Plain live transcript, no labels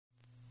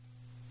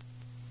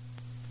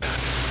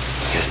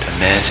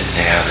imagine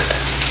now that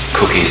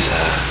cookies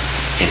are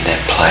in that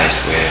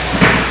place where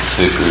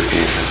food group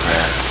is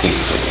around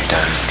things that you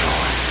don't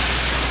enjoy.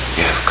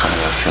 You have kind of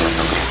a feeling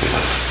a little bit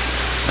of,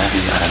 maybe,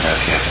 I don't know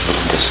if you have a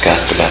little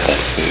disgust about that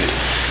food,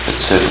 but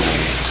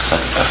certainly it's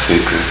a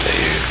food group that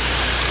you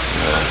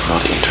are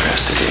not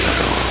interested in at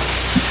all.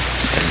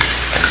 And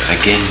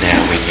again now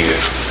when your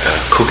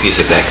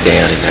cookies are back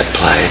down in that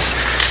place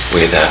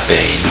where they've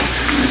been,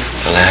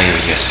 allow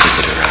your yes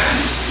finger to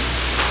raise.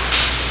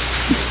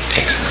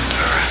 Excellent,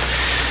 alright.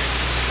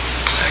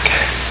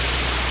 Okay,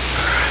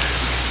 alright.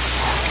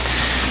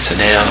 So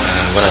now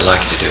what I'd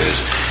like you to do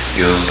is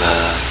you'll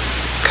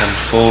come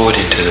forward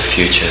into the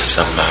future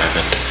some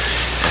moment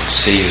and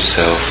see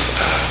yourself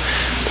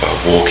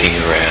walking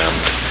around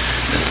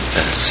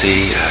and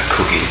see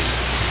cookies.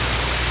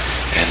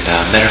 And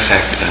matter of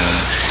fact,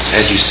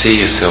 as you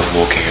see yourself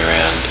walking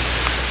around,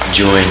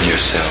 join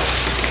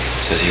yourself.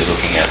 So as you're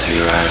looking out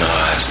through your own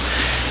eyes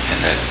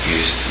and that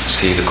you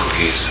see the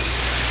cookies,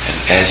 and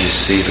as you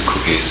see the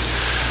cookies,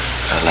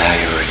 allow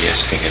your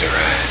yes finger to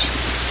raise.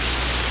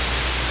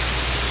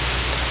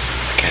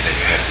 Okay, that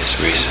you have this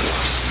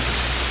resource.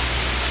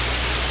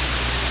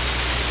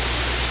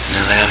 And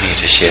allow me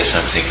to share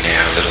something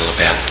now a little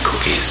about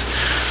cookies.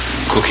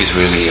 Cookies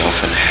really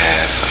often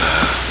have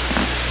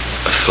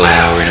a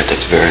flour in it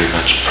that's very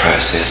much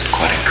processed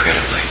quite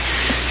incredibly.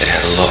 It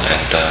has a lot,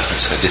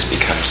 and so this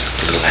becomes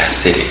a little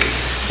acidic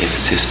in the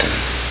system.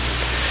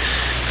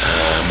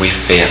 We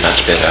fare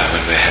much better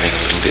when we're having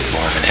a little bit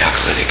more of an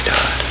alcoholic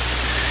diet.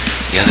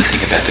 The other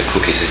thing about the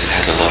cookies is it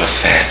has a lot of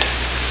fat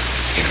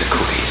in the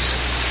cookies.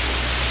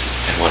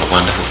 And what a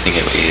wonderful thing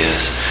it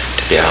is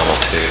to be able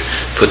to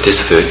put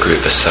this food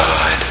group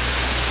aside,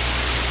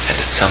 and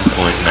at some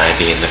point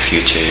maybe in the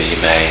future you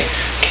may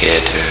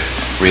care to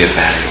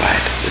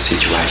reevaluate the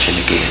situation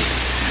again,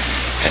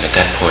 and at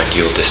that point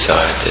you'll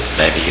decide that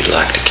maybe you'd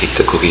like to keep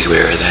the cookies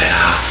where they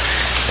are,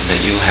 and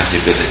that you'll have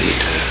the ability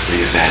to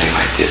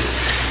reevaluate this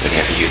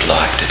whenever you'd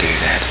like to do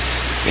that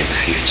in the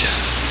future.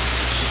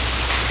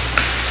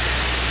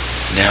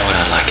 Now what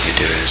I'd like you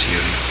to do is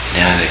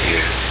now that you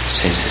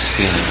sense this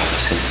feeling of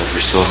a sense of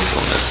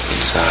resourcefulness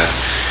inside,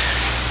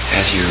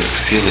 as you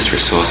feel this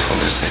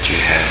resourcefulness that you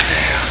have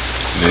now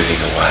moving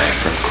away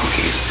from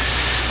cookies,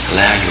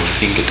 allow your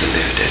finger to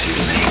lift as you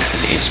lengthen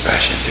the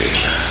inspiration through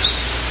your nose.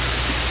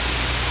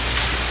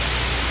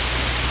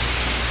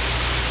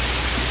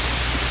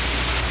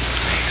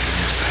 Lengthen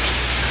the inspiration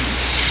through your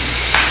nose.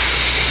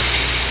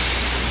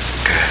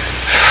 Good.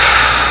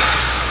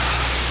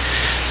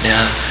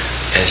 Now,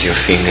 as your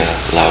finger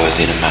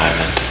lowers in a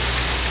moment,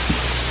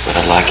 what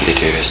I'd like you to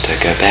do is to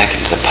go back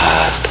into the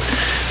past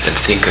and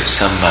think of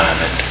some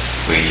moment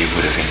where you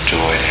would have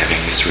enjoyed having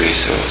this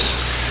resource.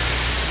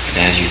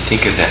 And as you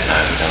think of that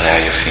moment, allow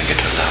your finger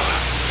to lower.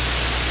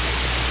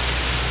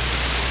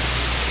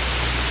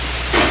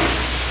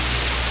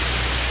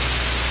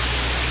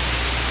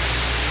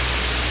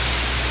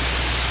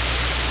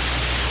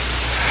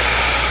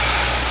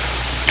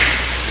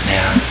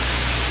 Now,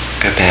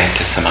 go back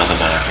to some other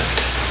moment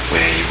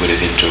where you would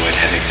have enjoyed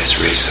having this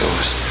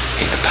resource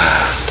in the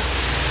past.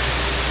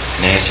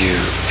 And as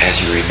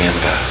you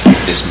remember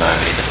this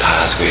moment in the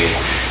past where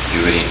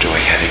you would enjoy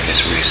having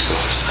this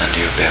resource under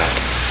your belt,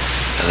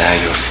 allow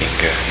your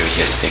finger, your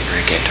yes finger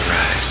again to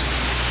raise.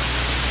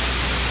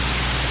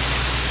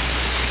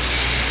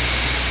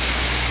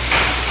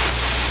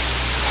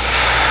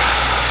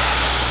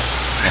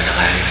 And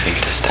allow your finger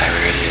to stay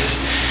where it is.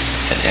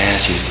 And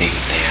as you think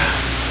now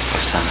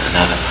of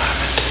another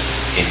moment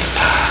in the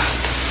past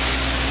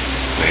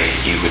where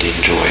you would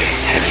enjoy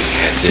having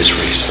had this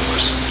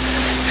resource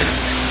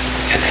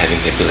and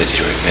having the ability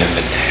to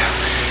remember now,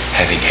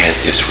 having had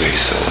this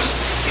resource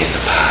in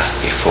the past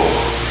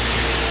before,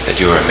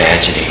 that you're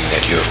imagining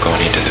that you have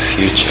gone into the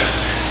future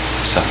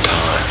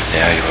sometime.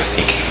 Now you are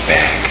thinking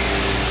back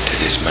to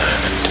this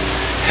moment,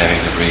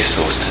 having the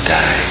resource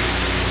today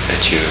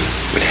that you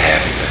would have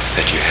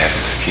that you have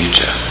in the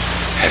future,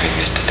 having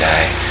this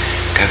today.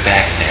 Go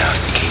back now,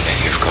 thinking that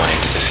you've gone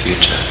into the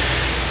future,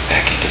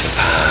 back into the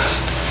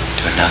past,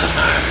 to another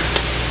moment,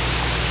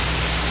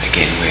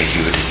 again where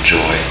you would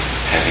enjoy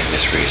having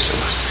this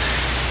resource.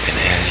 And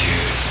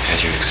as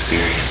you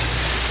experience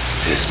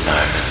this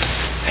moment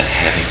and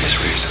having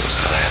this resource,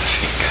 allow the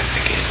finger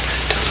again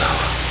to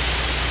lower.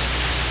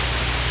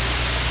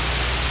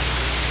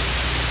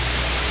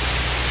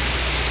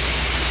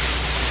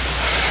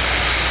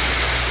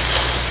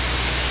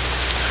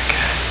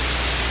 Okay.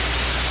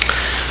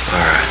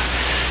 Alright.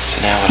 So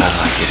now what I'd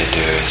like you to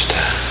do is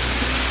to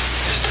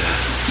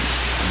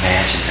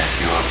imagine that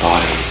your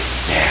body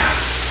now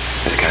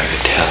is going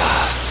to tell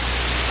us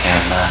how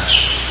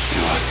much you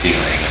are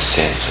feeling a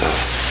sense of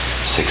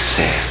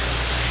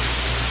success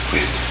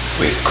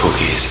with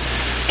cookies,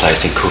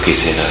 placing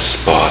cookies in a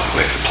spot,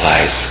 a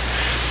place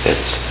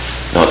that's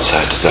not so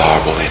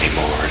desirable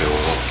anymore at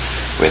all,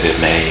 where there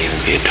may even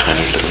be a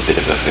tiny little bit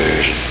of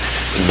aversion,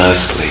 but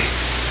mostly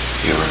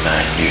you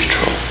remain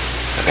neutral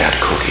about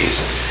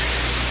cookies.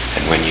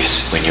 And when you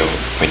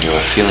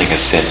are feeling a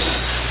sense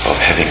of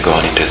having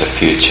gone into the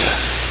future,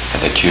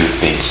 and that you've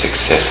been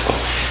successful.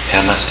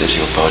 How much does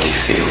your body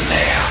feel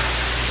now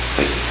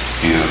that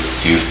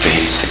you've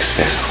been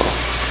successful?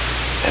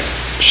 And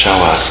show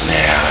us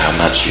now how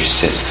much you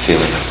sense the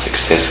feeling of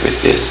success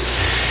with this.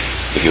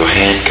 If your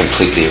hand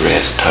completely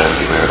rests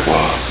totally where it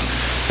was,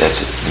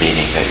 that's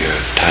meaning that you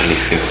totally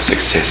feel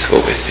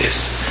successful with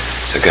this.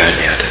 So go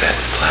now to that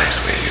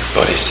place where your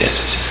body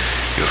senses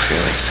you're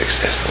feeling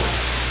successful.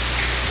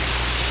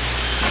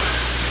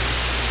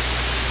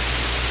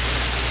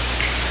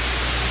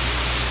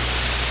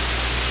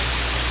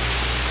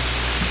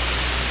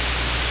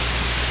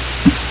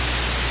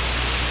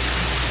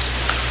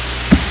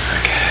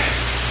 Okay.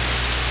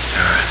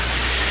 Alright.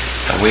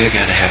 Now we're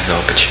going to have the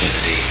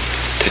opportunity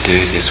to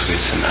do this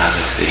with some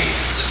other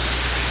things.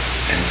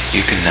 And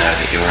you can know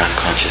that your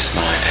unconscious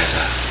mind has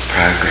a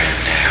program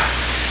now,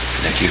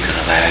 and that you can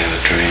allow your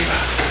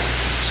dreamer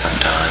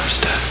sometimes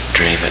to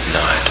dream at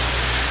night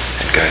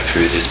and go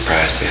through this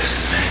process.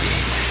 And maybe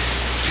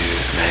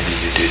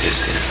you do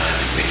this in a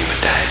moment when you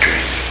are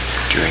daydreaming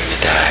during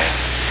the day.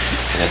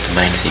 And that the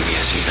main thing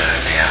is, you know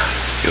now,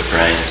 your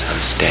brain is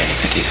understanding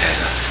that it has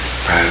a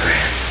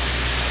program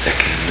that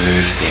can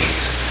move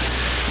things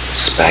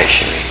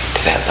spatially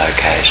to that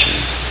location,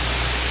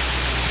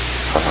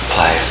 from a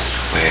place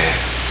where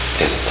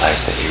there's a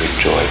place that you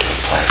enjoy to a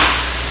place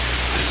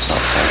that it's not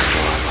so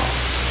enjoyable.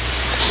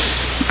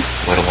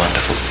 What a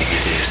wonderful thing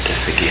it is to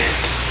forget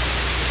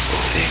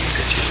all things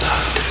that you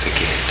love to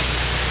forget,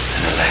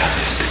 and allow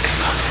this to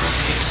come up from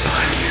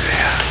inside you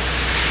out.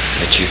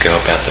 That you go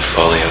about the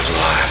folly of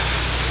life,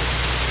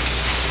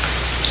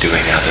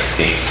 doing other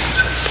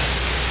things,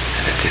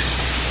 and that this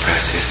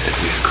process that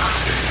we've gone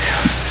through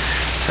now is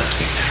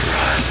something that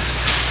arises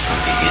from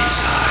the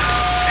inside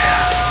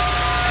out.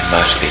 And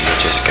mostly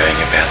you're just going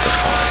about the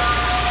folly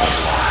of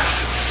life.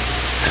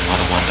 And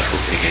what a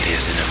wonderful thing it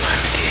is. In a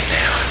moment here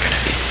now, I'm going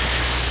to be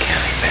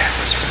counting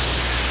backwards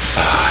from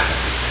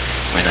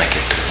 5. When I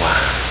get to 1,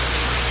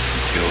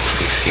 you'll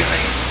be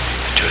feeling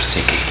that you're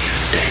sinking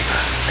even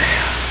deeper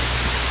now.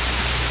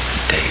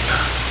 Deeper.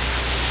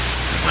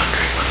 And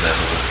wondering what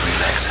level of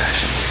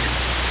relaxation you can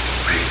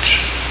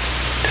reach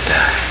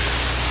today.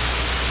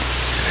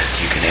 And that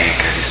you can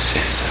anchor this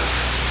sense of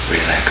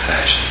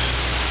relaxation,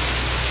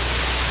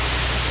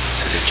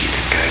 so that you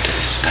can go to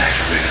this state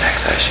of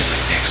relaxation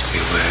when next we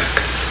work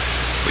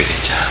with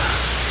each other,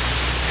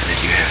 and that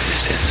you have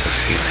this sense of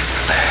feeling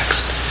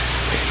relaxed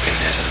when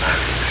there's a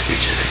moment in the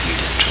future that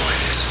you'd enjoy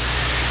this,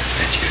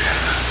 that you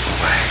have a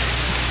way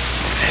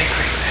of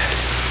anchoring that.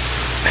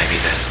 Maybe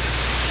that's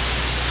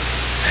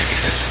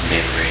a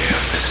memory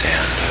of the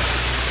sound of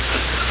a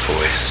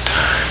voice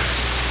tone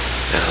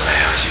that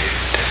allows you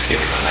to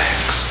feel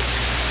relaxed.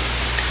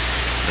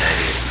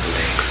 Maybe it's the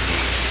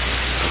lengthening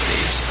of the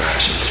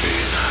inspiration through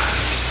your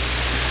nose,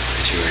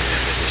 that you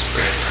remember this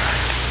breath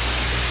rate,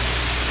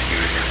 and you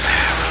remember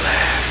how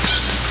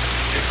relaxed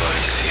your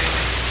body's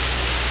feeling,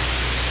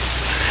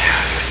 and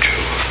how your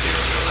jaw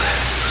feels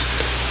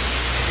relaxed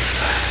in your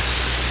face,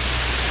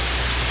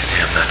 and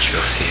how much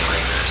you're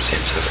feeling the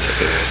sense of the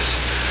earth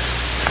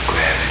and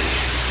gravity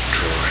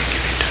drawing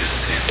you into the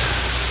center,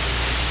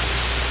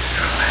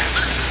 and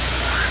relaxing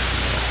more and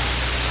more.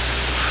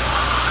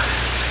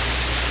 5.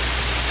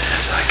 And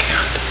as I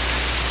count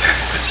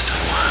backwards to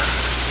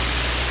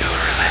 1,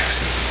 you're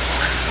relaxing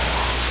more and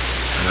more.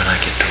 And when I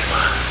get to 1,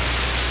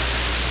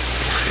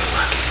 you'll feel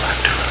like you'd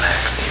like to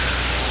relax even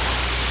more.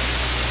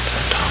 So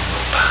time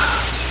will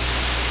pass,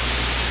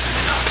 and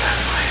then I'll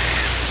count my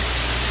hands,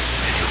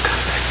 and you'll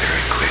come back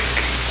very quick,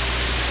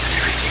 and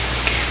everything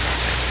again will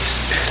be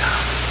sped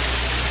up,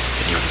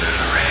 and you'll move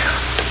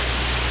around.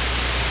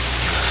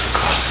 You'll have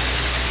forgotten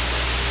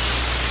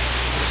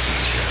all the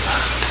things you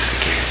love to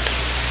forget.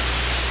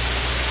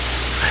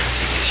 Main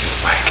thing is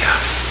you'll wake up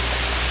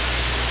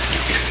and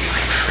you'll be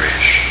feeling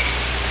fresh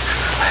and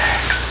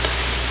relaxed.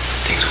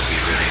 Things will be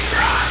really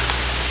bright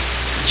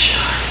and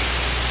shiny.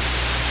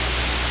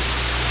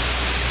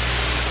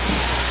 4.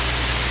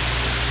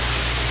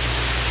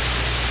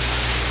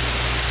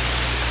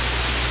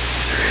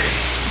 3.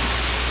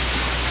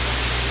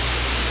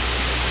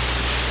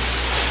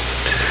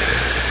 2.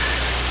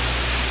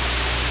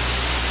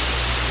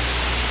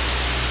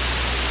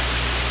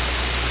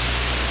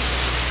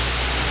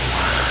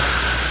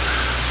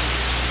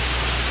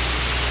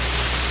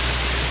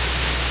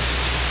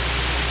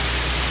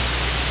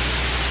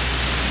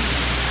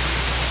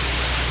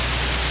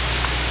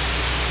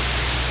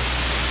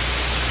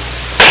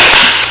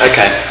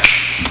 Okay.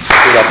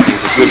 Good up things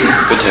are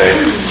good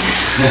turn.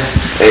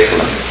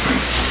 Excellent.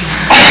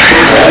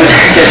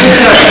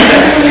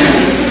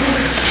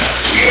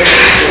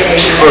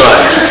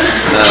 Alright.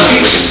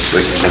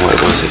 What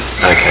was it?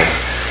 Okay.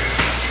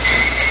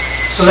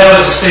 So that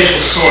was a spatial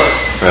sort.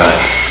 Right.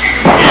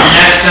 And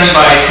that's done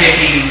by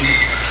taking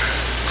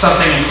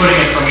something and putting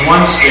it from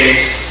one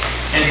space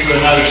into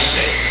another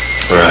space.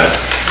 Right.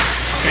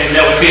 Okay,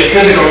 that would be a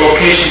physical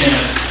location in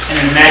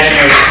an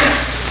imaginary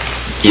sense.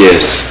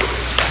 Yes.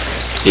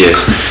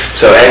 Yes.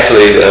 So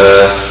actually,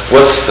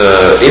 what's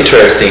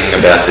interesting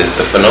about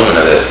the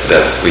phenomena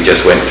that we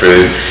just went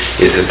through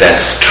is that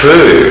that's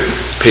true.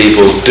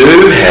 People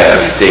do have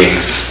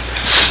things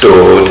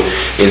stored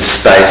in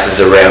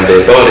spaces around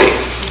their body.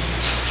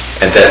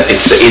 And that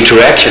it's the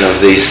interaction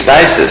of these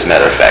spaces,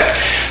 matter of fact.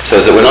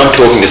 So that when I'm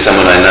talking to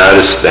someone, I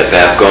notice that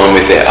they've gone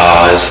with their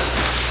eyes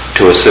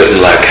to a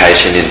certain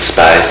location in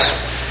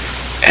space,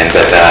 and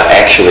that they're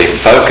actually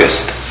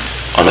focused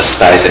on a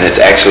space, and it's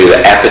actually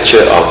the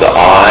aperture of the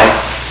eye,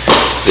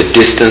 the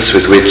distance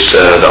with which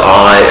the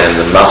eye and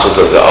the muscles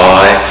of the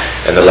eye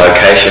and the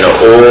location are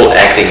all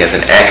acting as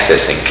an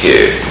accessing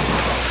cue.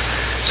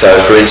 So,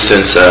 for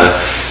instance,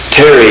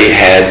 Terry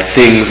had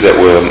things that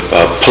were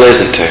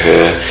pleasant to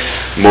her,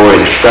 more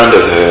in front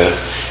of her,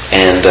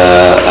 and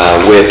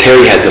where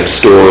Terry had them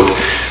stored,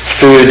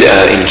 food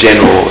in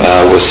general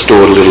was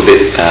stored a little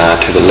bit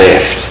to the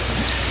left.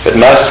 But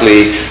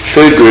mostly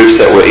food groups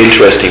that were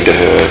interesting to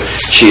her,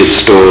 she had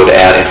stored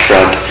out in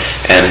front,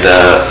 and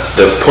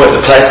the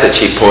place that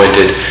she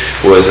pointed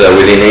was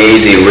within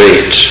easy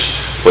reach,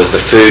 was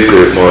the food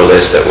group more or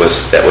less that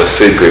was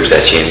food groups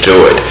that she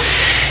enjoyed.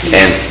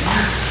 And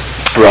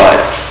right,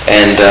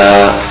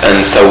 and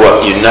so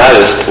what you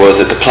noticed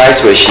was that the place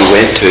where she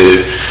went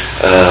to,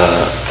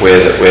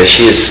 where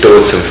she had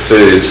stored some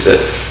foods that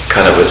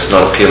kind of was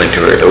not appealing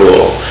to her at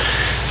all,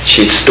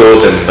 she'd stored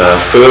them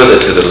further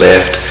to the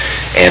left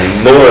and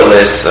more or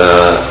less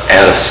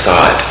out of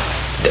sight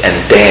and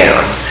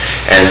down,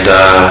 and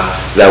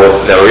they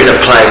were in a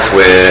place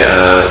where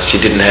she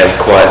didn't have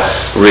quite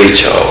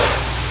reach of,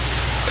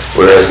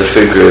 whereas the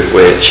food group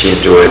where she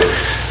enjoyed,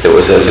 that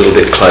was a little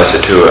bit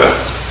closer to her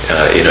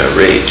in her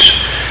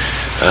reach.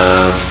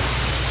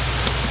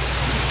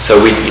 So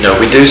we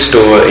do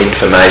store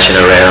information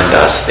around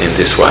us in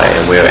this way,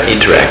 and we're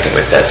interacting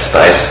with that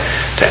space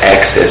to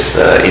access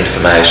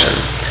information.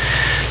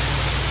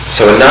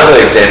 So another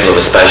example of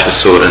a spatial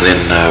sort, and then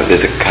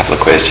there's a couple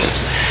of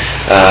questions,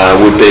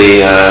 would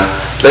be,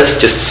 let's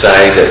just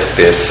say that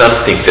there's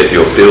something that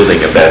you're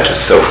building about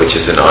yourself which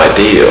is an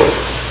ideal,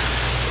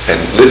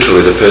 and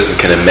literally the person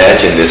can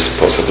imagine this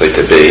possibly to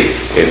be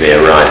in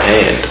their right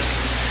hand,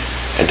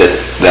 and that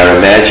they're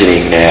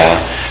imagining now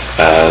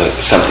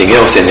something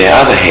else in their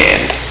other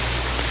hand.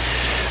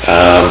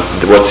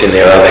 What's in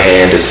their other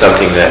hand is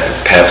something that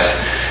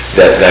perhaps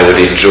that they would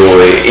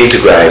enjoy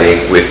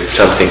integrating with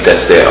something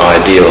that's their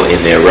ideal in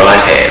their right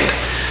hand.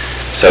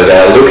 So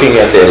they're looking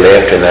at their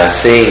left and they're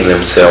seeing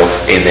themselves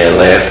in their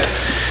left.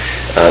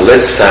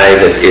 Let's say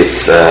that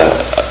it's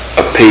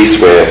a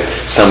piece where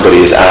somebody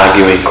is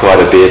arguing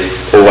quite a bit,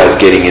 always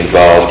getting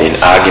involved in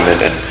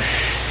argument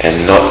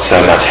and not so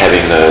much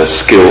having the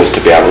skills to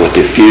be able to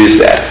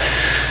diffuse that.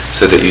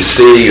 So that you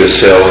see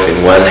yourself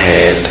in one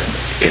hand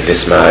in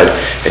this mode,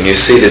 and you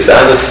see this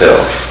other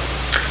self.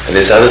 And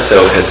this other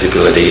self has the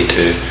ability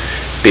to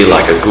be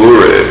like a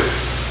guru,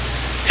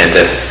 and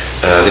that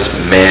this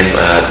man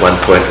at one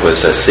point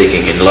was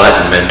seeking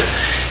enlightenment,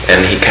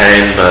 and he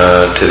came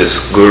to this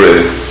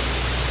guru,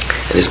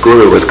 and this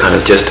guru was kind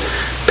of just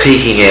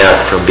peeking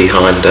out from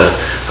behind a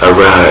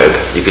robe.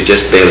 You could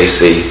just barely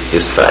see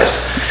his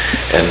face,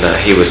 and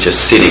he was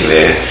just sitting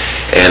there.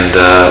 And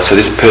so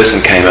this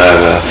person came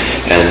over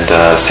and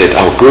said,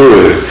 "Oh,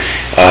 Guru,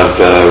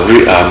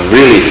 I'm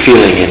really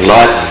feeling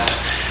enlightened,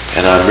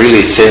 and I'm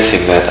really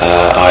sensing that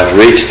I've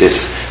reached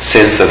this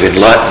sense of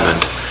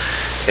enlightenment."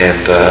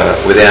 And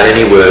without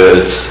any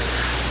words,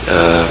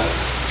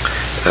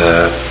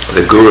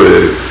 the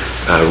Guru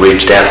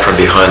reached out from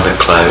behind the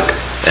cloak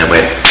and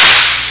went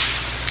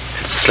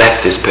and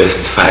slapped this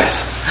person's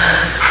face.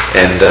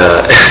 And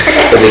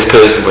this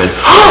person went,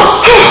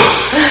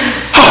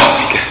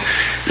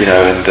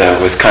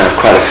 and was kind of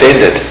quite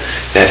offended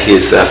that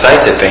his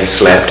face had been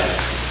slapped.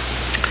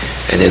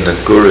 And then the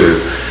Guru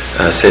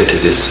said to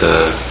this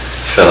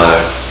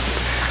fellow,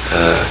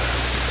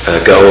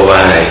 "Go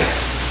away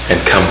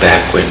and come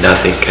back when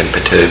nothing can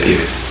perturb you."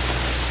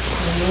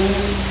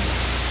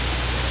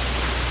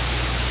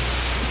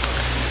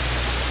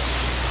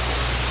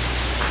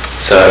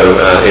 So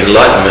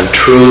enlightenment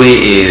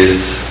truly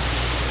is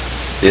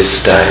this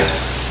state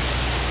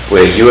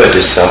where you are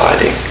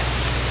deciding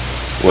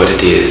what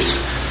it is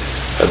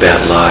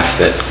about life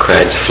that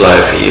creates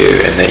flow for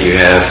you, and that you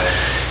have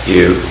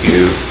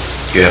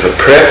a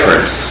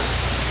preference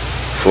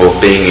for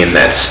being in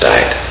that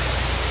state.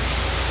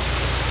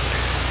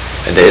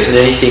 And there isn't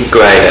anything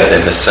greater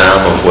than the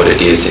sum of what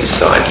it is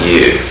inside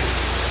you.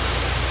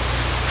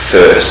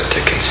 First,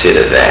 to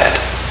consider that.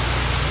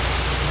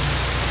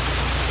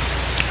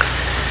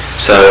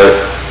 So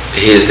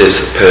here's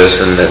this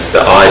person that's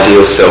the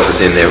ideal self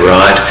is in their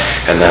right,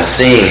 and they're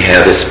seeing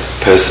how this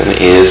person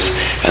is,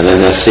 and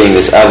then they're seeing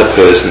this other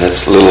person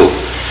that's a little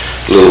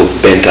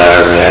bent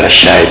over, out of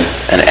shape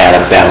and out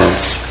of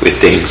balance with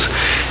things,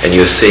 and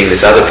you're seeing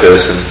this other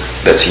person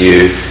that's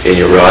you in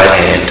your right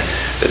hand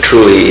that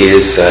truly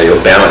is your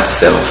balanced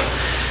self.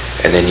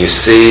 And then you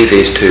see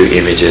these two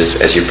images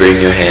as you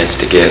bring your hands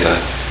together.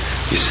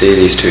 You see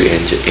these two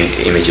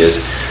images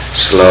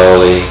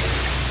slowly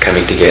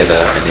coming together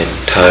and then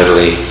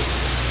totally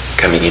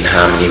coming in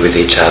harmony with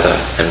each other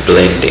and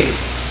blending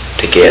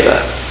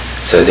together.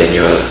 So then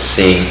you're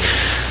seeing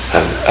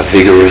a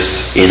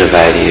vigorous,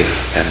 innovative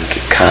and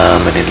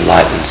calm and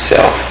enlightened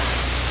self.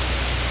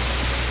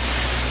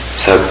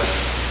 So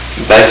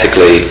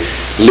basically,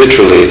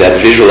 literally,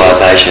 that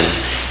visualization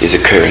is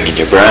occurring in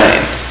your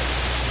brain.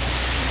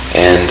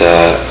 And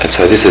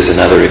so this is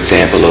another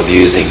example of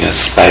using a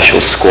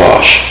spatial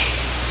squash.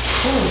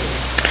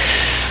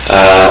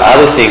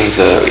 Other things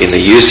in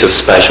the use of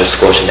spatial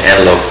squash and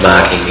analog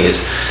marking is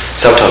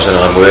sometimes when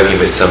I'm working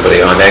with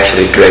somebody, I'm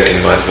actually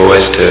directing my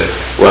voice to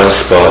one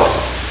spot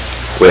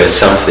where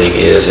something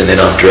is, and then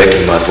I'm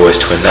directing my voice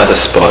to another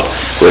spot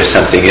where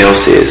something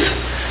else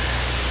is.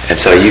 And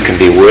so you can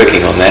be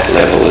working on that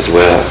level as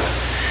well.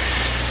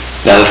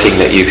 Another thing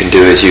that you can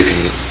do is you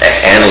can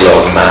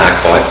analog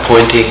mark by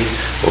pointing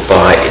or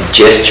by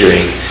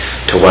gesturing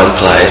to one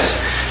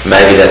place.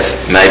 Maybe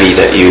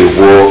that you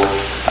walk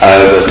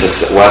over to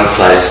one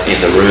place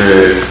in the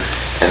room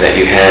and that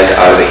you have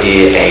over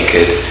here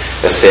anchored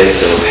a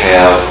sense of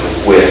how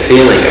we're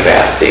feeling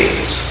about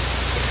things.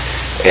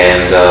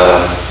 And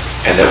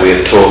that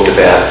we've talked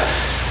about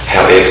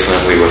how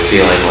excellent we were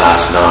feeling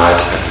last night,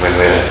 and when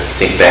we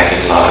think back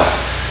in life,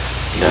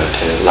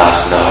 to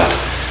last night,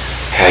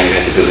 how you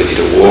had the ability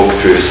to walk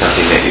through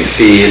something that you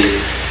feared,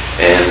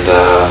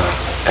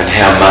 and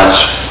how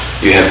much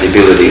you have the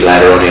ability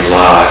later on in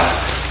life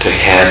to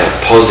have a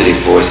positive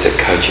voice that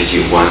coaches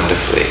you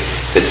wonderfully,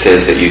 that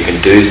says that you can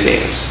do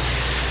things.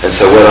 And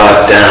so what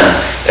I've done,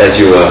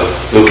 as you are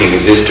looking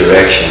in this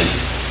direction,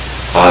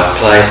 I've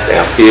placed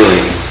our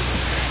feelings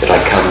that I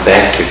come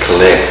back to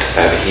collect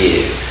over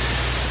here,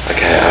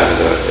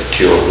 over to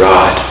your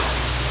right,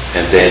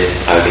 and then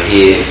over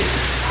here,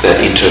 the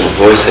internal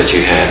voice that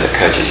you have that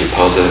coaches you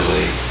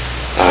positively,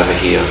 over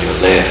here on your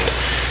left.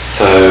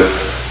 So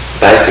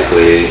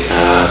basically,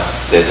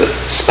 there's a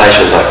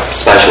spatial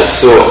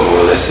sort, more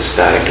or less, is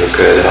starting to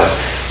occur, that I've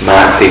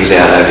marked things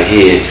out over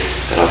here,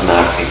 and I've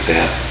marked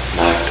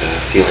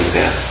feelings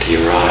out to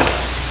your right.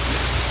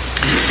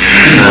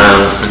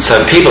 And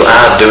so people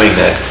are doing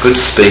that. Good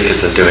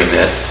speakers are doing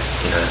that.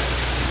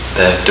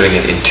 They're doing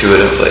it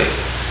intuitively,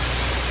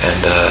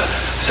 and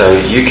so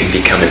you can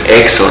become an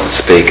excellent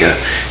speaker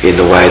in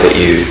the way that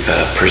you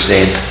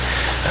present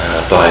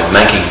by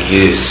making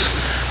use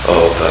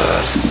of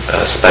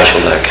spatial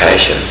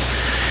location,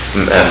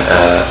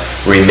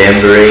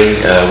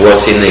 remembering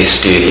what's in these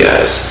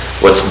studios,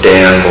 what's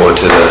down more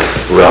to the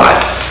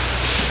right,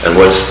 and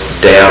what's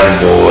down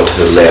more to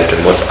the left,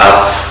 and what's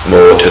up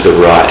more to the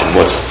right, and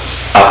what's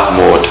up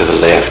more to the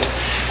left,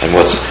 and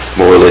what's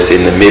more or less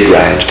in the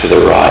mid-range to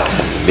the right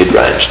and the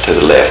mid-range to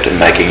the left, and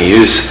making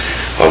use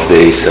of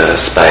these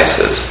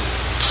spaces.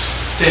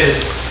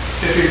 David,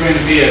 if you're going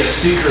to be a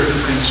speaker who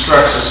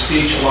constructs a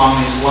speech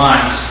along these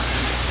lines,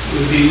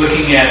 we'd be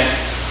looking at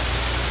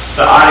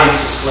the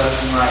audience's left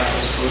and right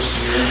as opposed to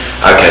your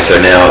own. Okay,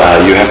 so now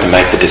you have to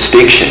make the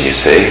distinction, you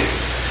see.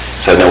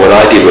 So now what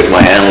I did with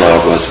my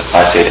analog was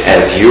I said,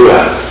 as you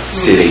are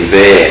sitting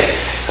there,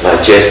 and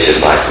I gestured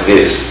like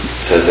this,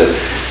 so that,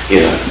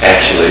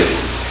 actually,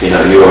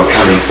 you are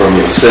coming from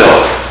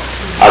yourself.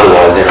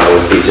 Otherwise, then I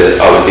would be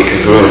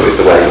congruent with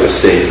the way you were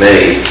seeing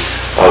me.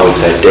 I would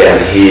say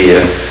down here,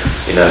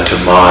 to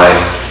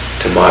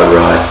my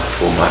right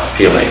for my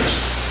feelings,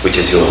 which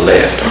is your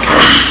left.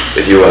 Okay,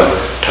 but you are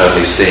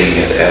totally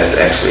seeing it as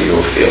actually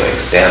your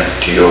feelings, down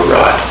to your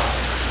right,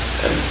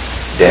 and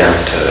down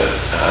to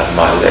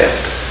my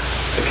left.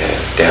 Okay,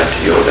 down to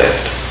your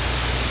left.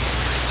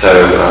 So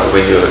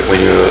when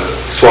you're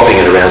swapping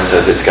it around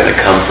so it's going to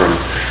come from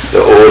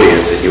the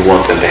audience and you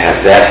want them to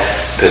have that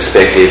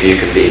perspective, you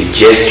can be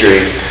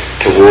gesturing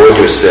toward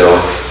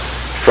yourself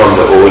from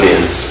the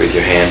audience with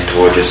your hands,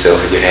 toward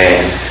yourself with your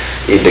hands,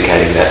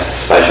 indicating that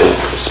spatial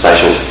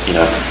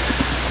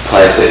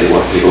place that you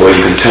want people. Or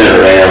you can turn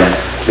around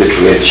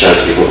literally and show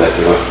people that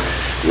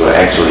you are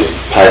actually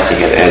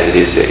placing it as it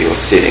is that you're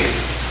sitting.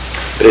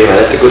 But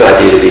anyway, that's a good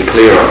idea to be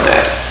clear on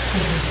that.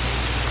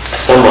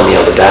 Someone the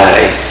other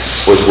day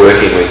was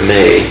working with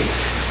me,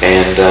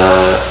 and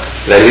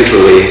they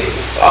literally,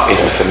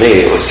 for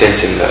me, it was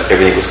sensing that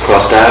everything was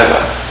crossed over,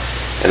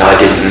 and I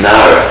didn't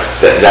know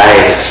that they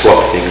had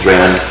swapped things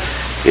around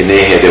in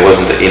their head. There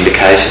wasn't an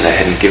indication, they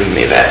hadn't given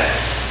me that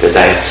they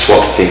had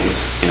swapped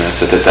things,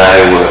 so that they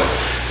were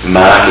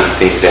marking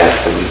things out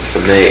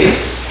for me,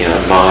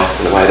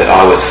 the way that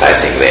I was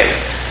facing them,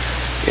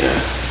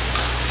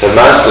 So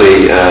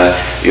mostly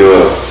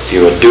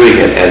you're doing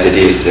it as it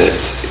is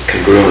that's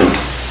congruent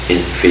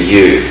for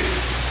you,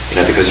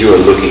 because you are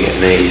looking at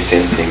me,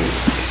 sensing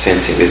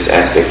this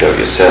aspect of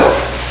yourself,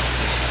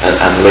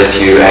 unless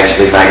you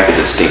actually make the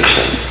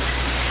distinction.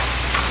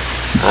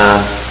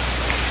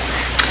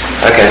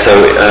 Okay, so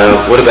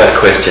what about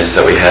questions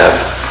that we have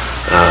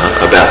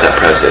about that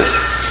process?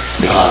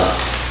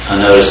 I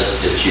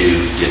noticed that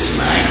you did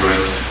some anchoring.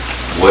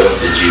 What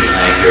did you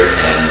anchor,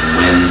 and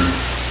when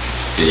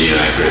did you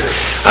anchor it?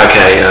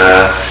 Okay,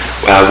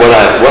 what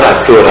I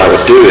thought I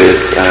would do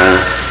is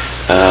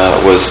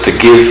was to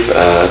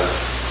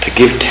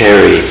give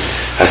Terry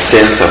a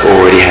sense of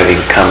already having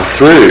come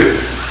through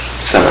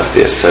some of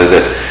this, so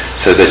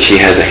that she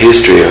has a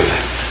history of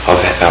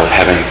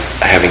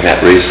having having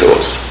that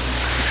resource.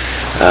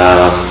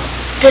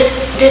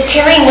 Did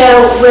Terry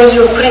know where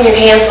you were putting your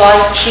hands while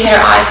she had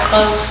her eyes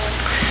closed?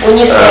 When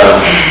you said,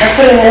 I'm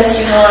putting this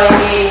behind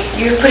you,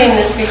 you're putting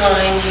this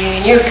behind you,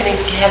 and you're going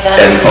to have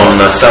that. And on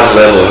some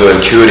level, her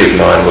intuitive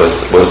mind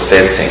was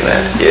sensing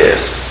that,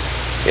 yes.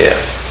 Yeah.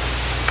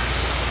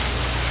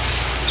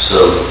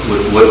 So,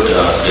 what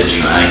did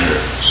you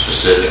anchor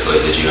specifically?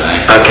 Did you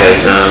anchor?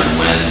 Okay. And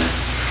when?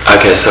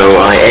 Okay,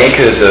 so I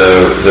anchored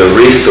the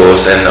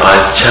resource, and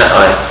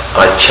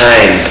I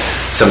chained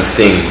some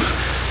things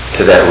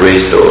to that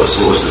resource.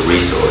 What was the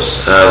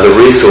resource? The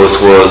resource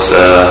was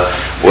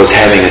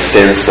having a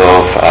sense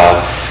of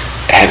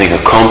having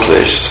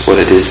accomplished what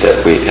it is that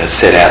we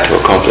set out to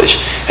accomplish,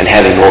 and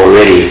having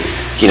already,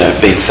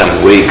 been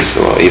some weeks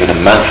or even a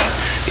month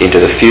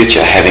into the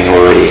future, having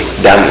already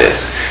done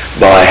this.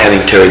 By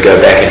having Terry go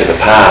back into the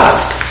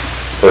past,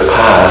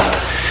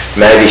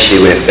 maybe she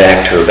went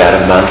back to about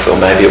a month, or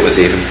maybe it was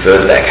even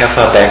further back. How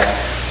far back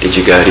did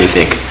you go, do you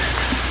think?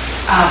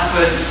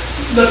 For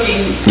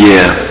looking.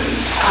 Yeah.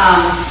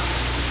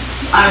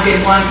 I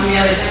did one from the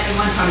other day,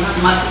 one from a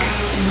month ago,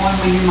 and one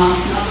when your mom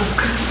smelled those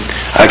cookies.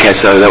 Okay,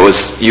 so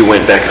you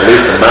went back at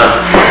least a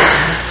month.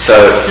 So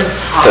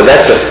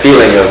that's a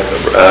feeling of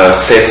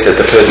sense that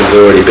the person's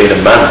already been a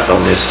month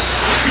on the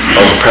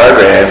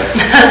program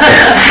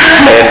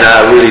and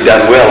really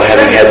done well,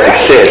 having had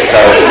success. So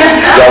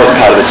that was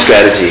part of the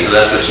strategy. So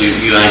that's what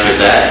you anchored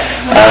that?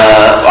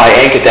 I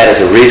anchored that as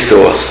a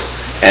resource,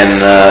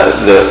 and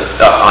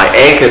I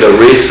anchored a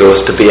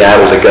resource to be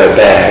able to go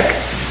back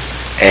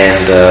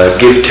and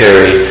give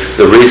Terry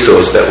the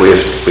resource that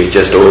we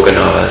just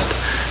organised.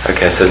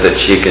 Okay, so that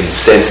she can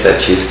sense that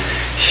she's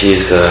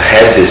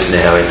had this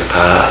now in the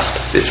past,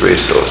 this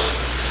resource.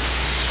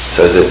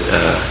 So that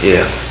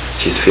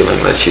she's feeling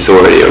that she's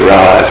already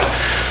arrived,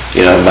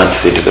 a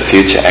month into the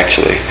future,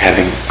 actually,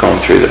 having gone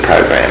through the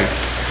program.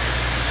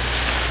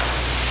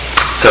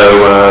 So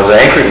the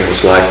anchoring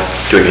was like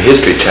doing a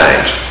history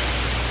change,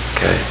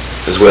 okay,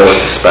 as well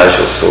as a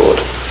spatial sort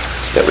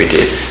that we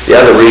did. The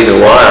other reason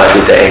why I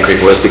did the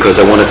anchoring was because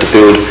I wanted to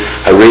build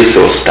a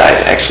resource state,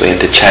 actually, and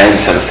to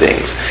change some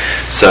things.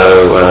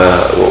 So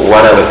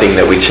one other thing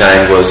that we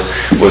changed was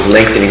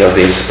lengthening of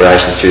the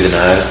inspiration through the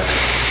nose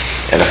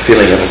and a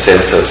feeling of a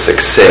sense of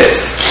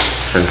success.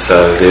 And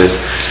so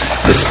there's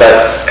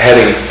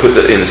having put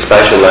it in a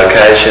spatial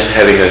location,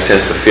 having a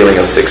sense of feeling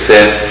of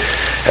success,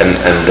 and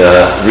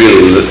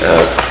really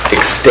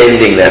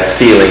extending that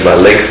feeling by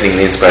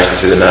lengthening the inspiration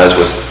through the nose.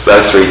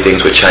 Those three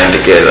things were chained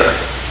together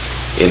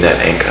in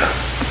that anchor.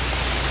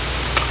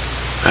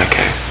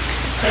 Okay.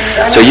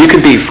 So you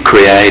can be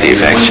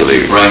creative,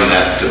 actually. When did you bring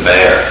that to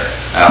bear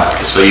out?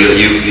 So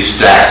you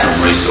stack some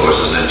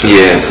resources into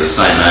the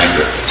same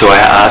anchor. So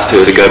I asked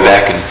her to go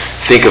back and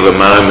think of a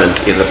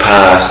moment in the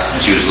past.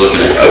 And she was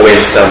looking at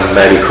when some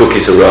maybe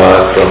cookies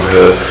arrived from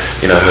her,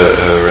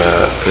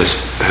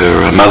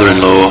 her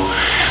mother-in-law,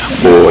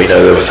 or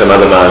there was some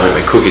other moment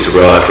when cookies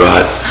arrived,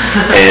 right?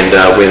 And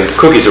when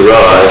cookies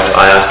arrived,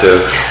 I asked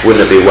her,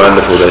 wouldn't it be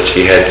wonderful that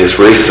she had this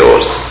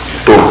resource?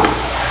 Boom,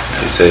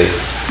 you see.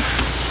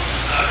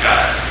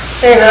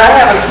 David, I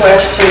have a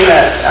question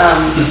that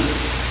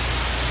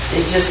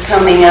is just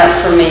coming up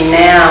for me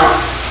now.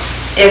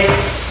 If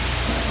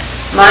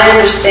my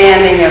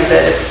understanding of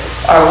that, if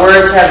our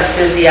words have a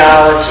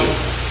physiology,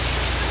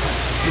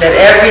 that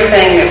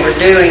everything that we're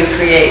doing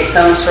creates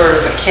some sort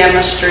of a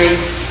chemistry,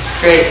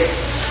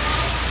 creates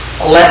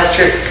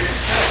electric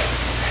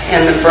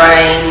in the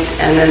brain,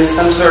 and then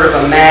some sort of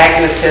a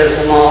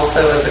magnetism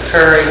also is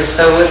occurring.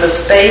 So with a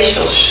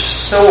spatial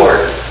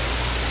sort,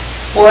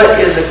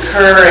 what is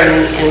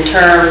occurring in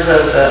terms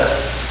of the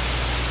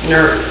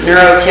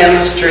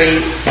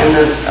neurochemistry and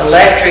the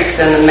electrics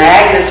and the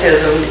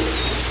magnetism?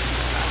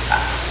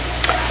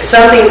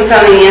 Something's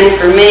coming in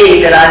for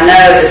me that I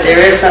know that there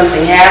is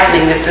something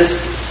happening, that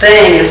this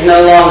thing is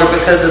no longer,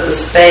 because of the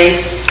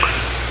space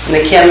and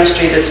the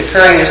chemistry that's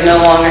occurring, is no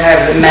longer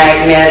have the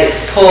magnetic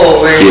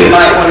pull where you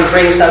might want to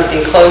bring something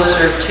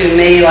closer to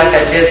me like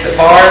I did at the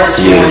bar this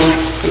morning,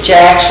 which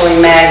actually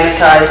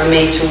magnetized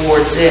me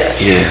towards it.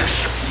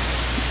 Yes.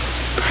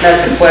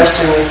 That's a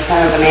question with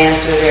kind of an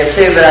answer there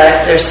too,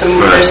 but there's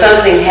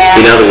something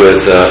happening. In other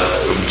words,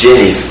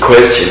 Jenny's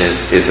question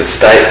is a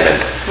statement,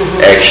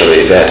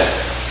 actually, that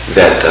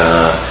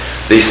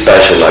these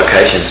spatial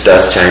locations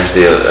does change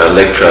the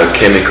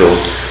electrochemical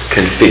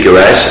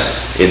configuration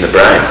in the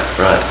brain,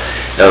 right?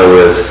 In other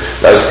words,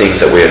 those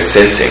things that we're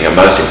sensing are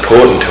most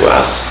important to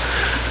us.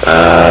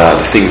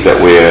 The things that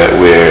we're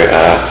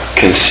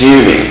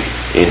consuming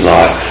in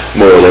life,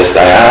 more or less,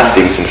 they are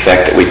things, in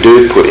fact, that we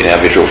do put in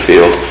our visual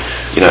field,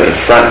 in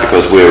front,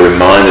 because we're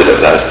reminded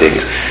of those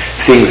things.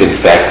 Things, in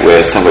fact,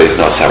 where somebody's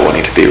not so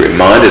wanting to be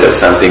reminded of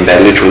something,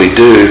 they literally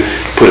do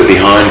put it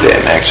behind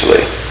them,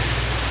 actually.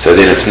 So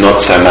then it's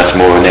not so much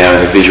more now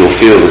in the visual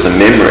field as a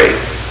memory,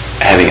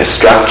 having a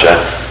structure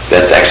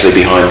that's actually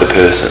behind the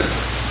person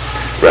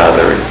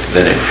rather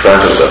than in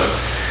front of them.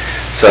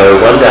 So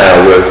one day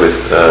I worked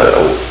with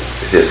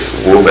this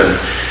woman.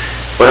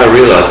 What I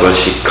realised was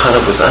she kind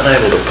of was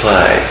unable to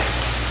play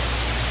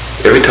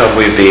every time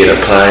we'd be in a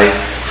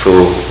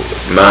playful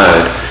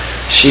mode,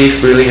 she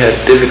really had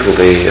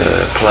difficulty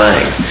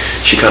playing.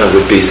 She kind of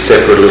would be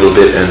separate a little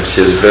bit, and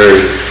she was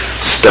very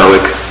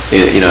stoic,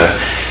 you know.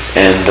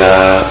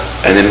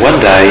 And then one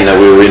day, you know,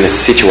 we were in a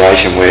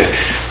situation where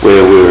we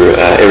were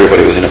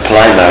everybody was in a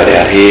play mode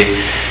out here,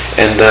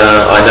 and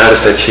I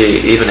noticed that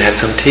she even had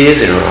some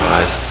tears in her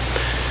eyes.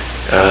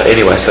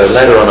 Anyway, so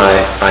later on,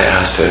 I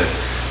asked her,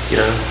 you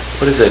know,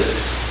 what is it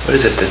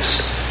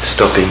that's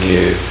stopping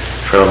you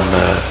from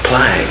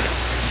playing?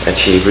 And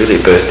she really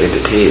burst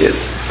into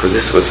tears, because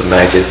this was a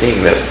major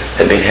thing that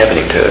had been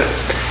happening to her.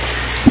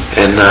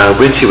 And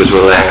when she was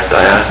relaxed,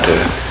 I asked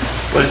her,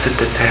 what is it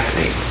that's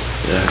happening?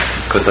 You know,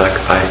 because I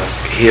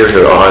hear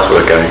her eyes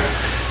were going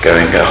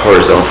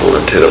horizontal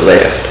and to the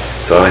left.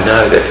 So I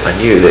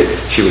knew that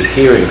she was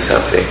hearing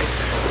something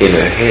in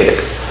her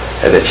head,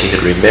 and that she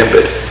had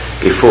remembered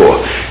before.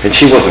 And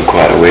she wasn't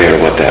quite aware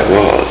of what that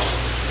was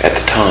at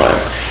the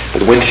time.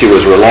 But when she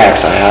was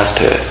relaxed, I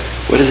asked her,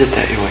 what is it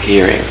that you're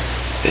hearing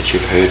that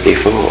you've heard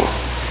before?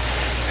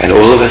 And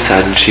all of a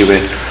sudden she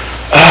went,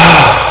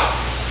 oh,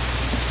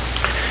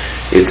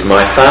 it's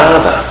my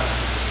father.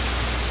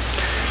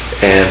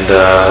 And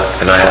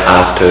I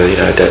asked her, you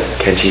know,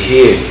 can she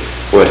hear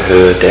what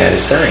her dad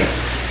is saying?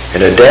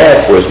 And her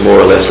dad was more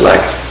or less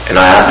like, and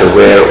I asked her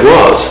where it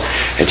was,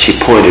 and she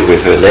pointed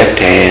with her left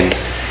hand,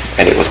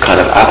 and it was kind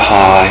of up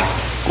high,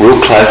 real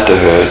close to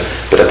her,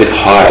 but a bit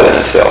higher than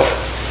herself.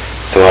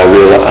 So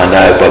I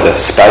know by the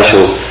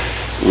spatial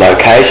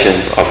location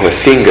of her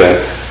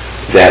finger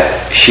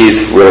that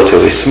she's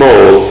relatively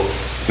small.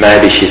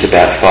 Maybe she's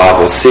about 5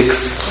 or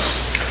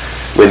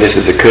 6 when this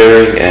is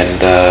occurring,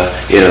 and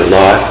in her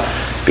life,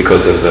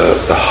 because of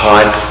the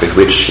height with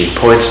which she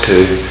points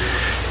to,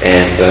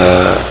 and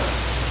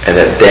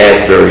that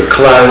Dad's very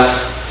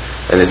close,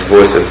 and his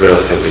voice is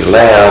relatively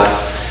loud,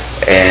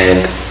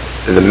 and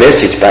the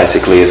message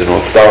basically is an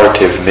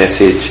authoritative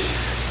message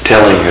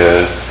telling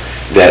her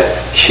that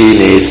she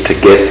needs to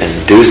get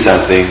and do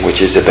something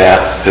which is about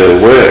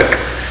her work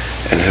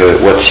and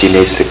what she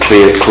needs to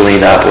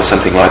clean up or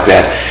something like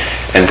that,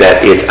 and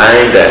that it's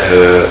aimed at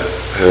her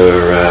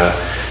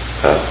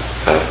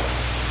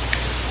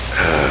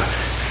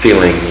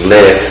feeling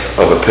less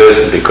of a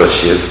person because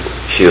she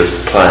is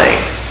playing.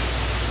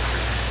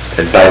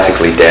 And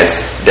basically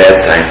Dad's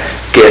saying,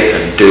 get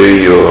and do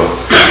your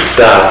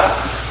stuff,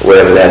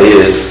 whatever that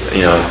is,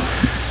 you know,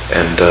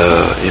 and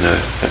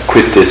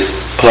quit this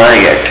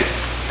playing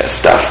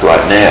stuff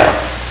right now.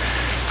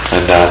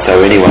 And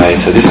so anyway,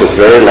 so this was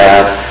very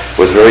loud,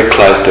 was very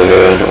close to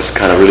her, and it was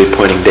kind of really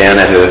pointing down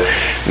at her.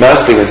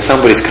 Mostly when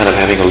somebody's kind of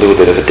having a little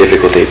bit of a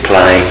difficulty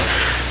playing,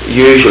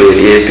 usually it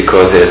is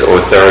because there's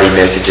authority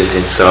messages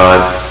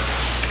inside.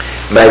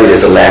 Maybe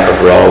there's a lack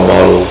of role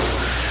models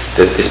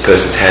that this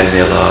person's had in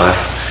their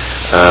life,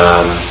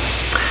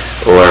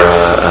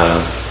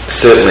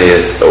 certainly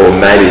or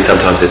maybe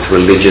sometimes it's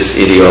religious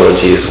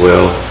ideology as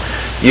well.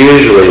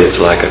 Usually it's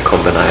like a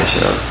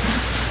combination of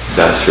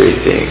those 3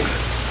 things.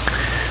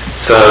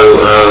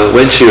 So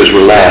when she was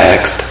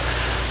relaxed,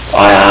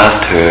 I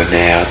asked her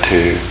now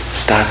to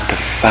start to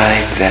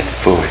fade that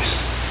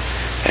voice.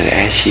 And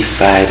as she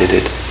faded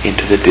it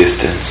into the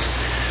distance,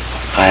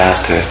 I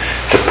asked her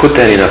to put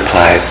that in a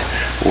place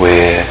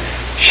where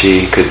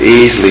she could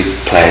easily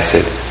place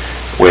it,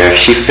 where if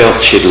she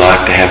felt she'd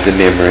like to have the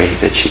memory,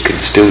 that she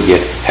could still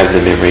yet have the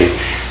memory,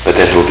 but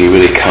that it'll be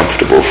really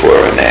comfortable for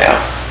her now.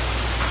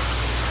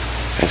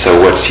 And so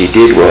what she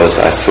did was,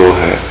 I saw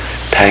her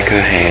take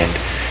her hand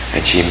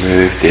and she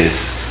moved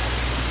this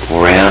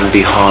round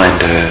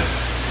behind her,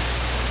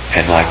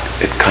 and like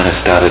it kind of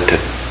started to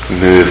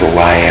move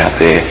away out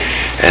there,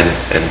 and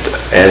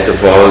as the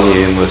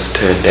volume was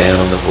turned down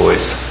on the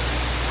voice,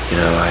 you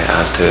know, I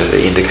asked her to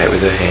indicate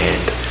with her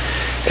hand,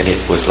 and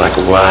it was like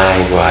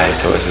way,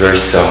 so it was very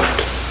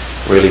soft,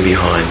 really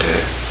behind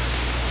her.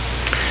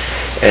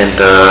 And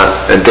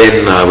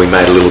then we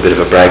made a little bit of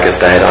a breaker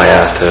state. I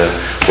asked her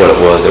what it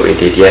was that we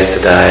did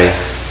yesterday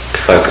to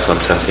focus on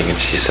something, and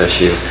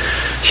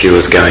she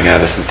was going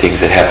over some things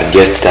that happened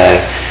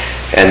yesterday,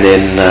 and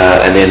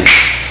then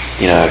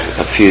you know,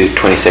 a few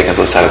 20 seconds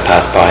or so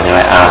passed by, and then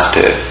I asked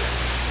her,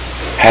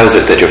 how is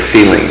it that you're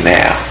feeling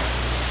now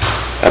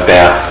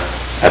about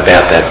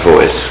that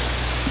voice?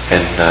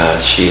 And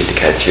she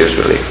indicated she was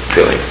really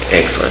feeling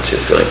excellent, she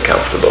was feeling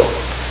comfortable.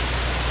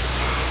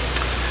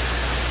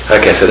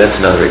 Okay, so that's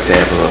another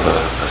example of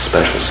a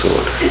spatial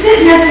sort. Is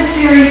it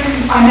necessary,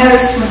 I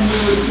noticed when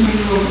you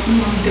were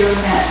doing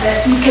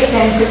that you kept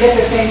saying forget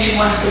the things you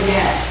want to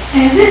forget.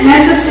 And is it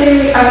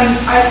necessary, I mean,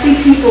 I see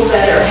people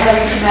that are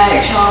having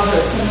traumatic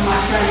childhoods, some of my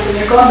friends, and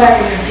they're going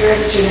back and they're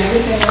dredging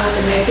everything up,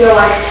 and they feel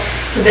like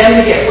for them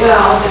to get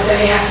well, that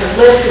they have to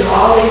live through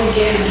all these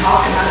again and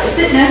talk about it. Is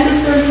it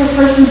necessary for a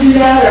person to do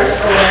that,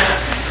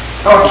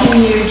 or can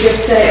you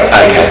just say,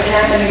 okay, this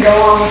happened and go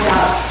on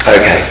without?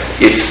 Okay,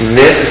 it's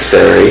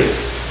necessary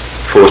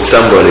for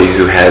somebody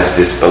who has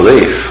this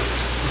belief.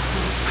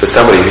 For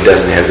somebody who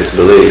doesn't have this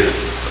belief,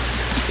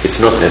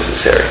 it's not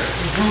necessary.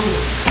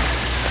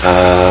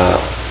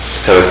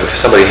 So if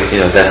somebody,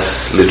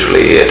 that's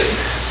literally it.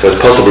 So it's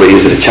possible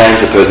either to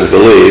change the person's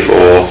belief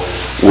or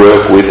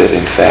work with it,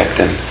 in fact,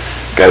 and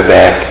go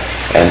back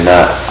and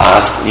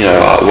ask,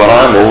 what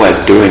I'm always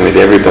doing with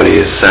everybody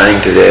is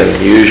saying to them,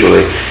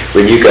 usually,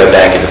 when you go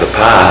back into the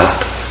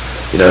past,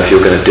 if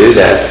you're going to do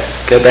that,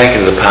 go back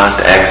into the past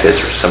to access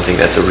something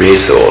that's a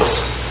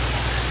resource.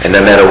 And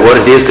no matter what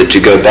it is that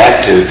you go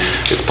back to,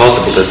 it's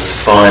possible to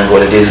find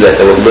what it is that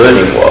the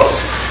learning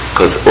was.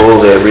 Because all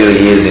there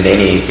really is in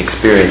any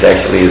experience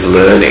actually is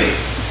learning.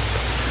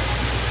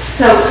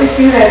 So if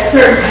you have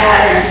certain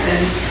patterns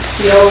and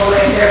the old way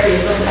therapy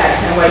is looking back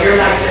saying, well,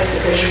 you're like this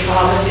because your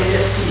father did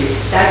this to you,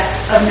 that's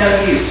of no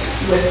use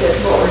with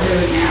what we're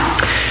doing now.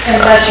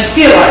 Unless you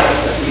feel like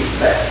it's of use,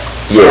 but...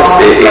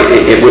 Yes,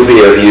 it would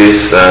be of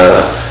use,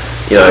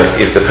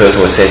 if the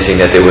person was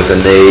sensing that there was a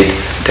need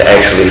to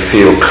actually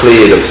feel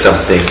cleared of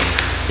something,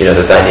 that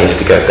they needed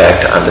to go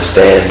back to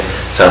understand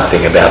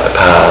something about the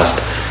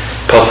past.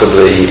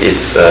 Possibly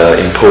it's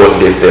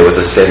important if there was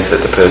a sense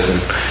that the person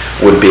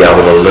would be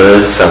able to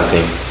learn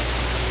something,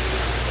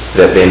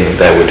 that then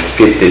they would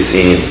fit this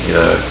in,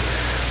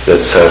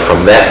 that so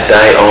from that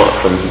day on,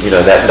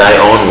 that day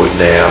onward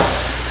now,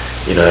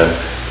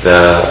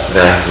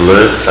 they have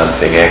learned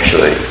something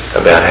actually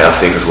about how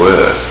things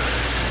were,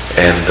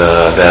 and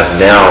they've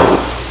now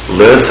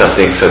learned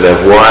something, so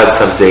they've wired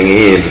something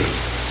in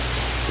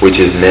which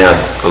is now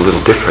a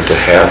little different to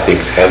how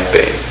things have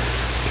been,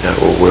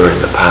 or were in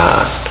the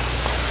past.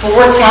 But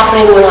what's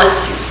happening when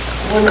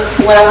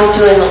I was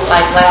doing,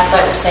 like last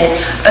night was saying,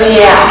 oh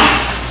yeah,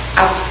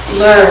 I've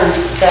learned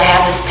that I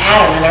have this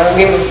pattern, and I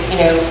remember,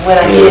 when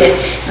I did it,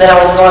 then I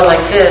was going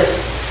like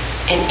this,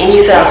 and you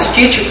said I was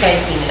future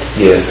pacing it.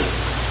 Yes.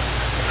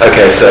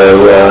 Okay, so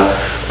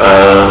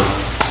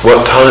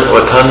what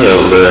Tanya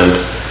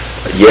learned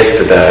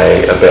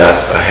yesterday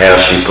about how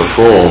she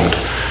performed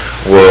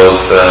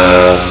was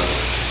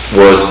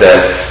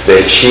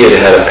that she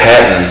had a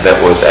pattern that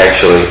was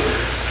actually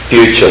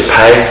future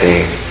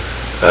pacing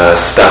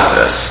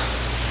stuckness,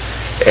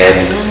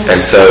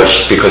 and so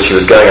because she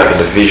was going up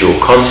into visual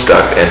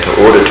construct and to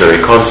auditory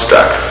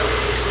construct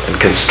and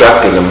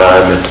constructing a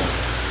moment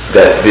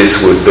that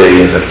this would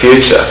be in the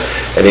future,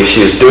 and if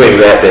she was doing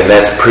that, then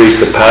that's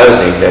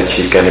presupposing that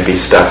she's going to be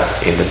stuck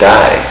in the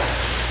day,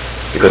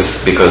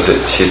 because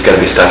she's going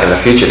to be stuck in the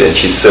future, then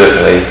she's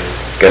certainly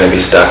going to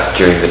be stuck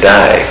during the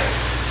day.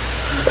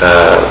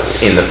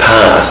 In the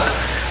past,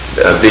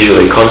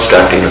 visually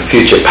constructing and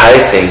future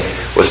pacing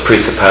was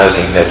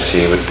presupposing that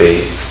she would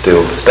be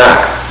still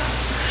stuck,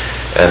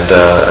 and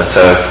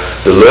so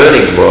the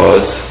learning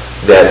was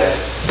that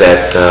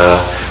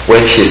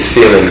when she's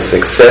feeling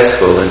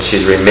successful and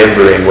she's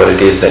remembering what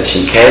it is that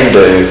she can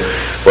do,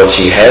 what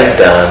she has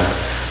done,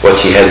 what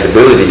she has the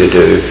ability to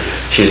do,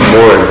 she's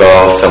more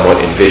involved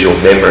somewhat in visual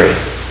memory,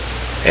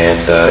 and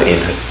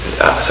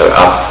so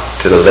up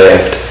to the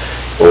left,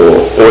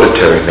 or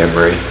auditory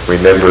memory,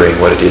 remembering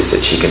what it is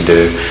that she can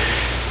do,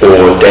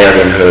 or down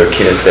in her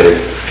kinesthetic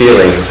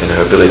feelings and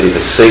her ability to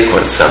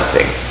sequence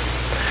something.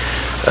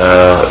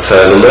 So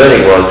the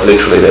learning was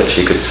literally that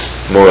she could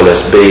more or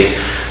less be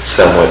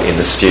somewhat in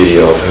the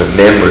studio of her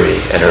memory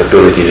and her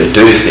ability to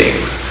do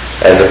things,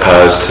 as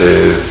opposed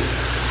to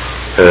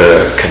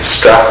her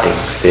constructing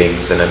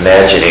things and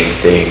imagining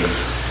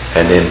things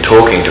and then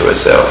talking to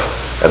herself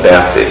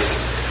about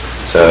this.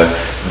 So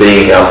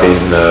being up in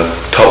the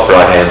top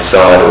right hand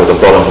side or the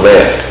bottom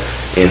left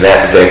in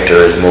that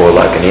vector is more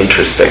like an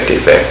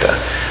introspective vector.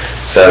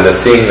 So the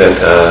thing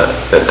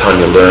that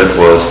Tanya learned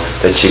was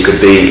that she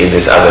could be in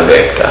this other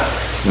vector,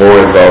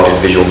 more involved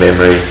in visual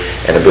memory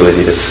and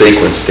ability to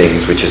sequence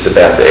things, which is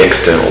about the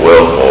external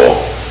world more,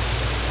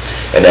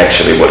 and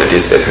actually what it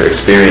is that her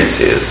experience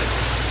is.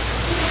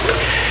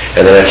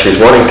 And then if she's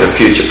wanting to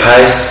future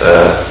pace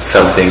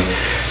something,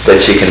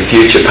 that she can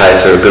future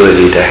pace her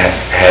ability to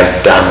have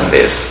done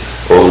this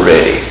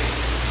already.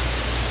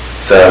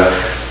 So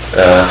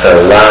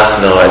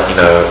last night,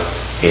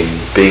 in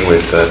being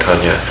with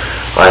Tanya,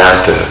 I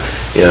asked her,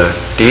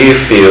 do you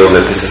feel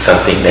that this is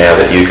something now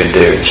that you can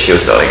do? And she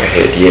was nodding her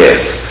head,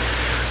 yes.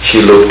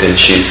 She looked and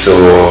she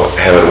saw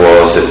how it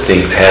was that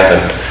things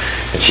happened,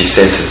 and she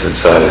senses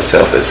inside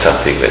herself there's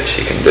something that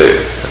she can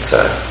do. And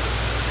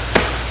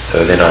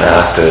so then I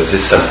asked her, is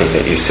this something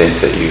that you sense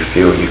that you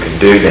feel you can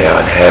do now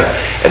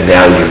and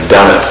now you've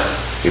done it?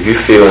 If you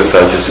feel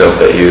inside yourself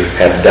that you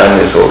have done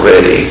this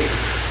already,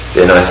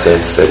 then I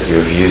sense that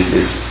you've used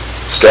this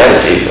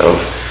strategy of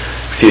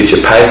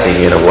future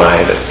pacing in a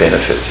way that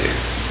benefits you.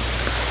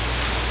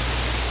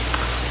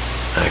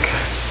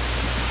 Okay.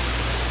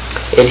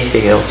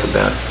 Anything else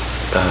about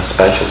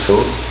spatial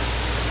thoughts?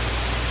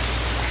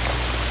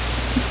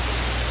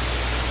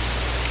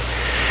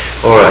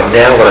 Alright,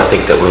 now what I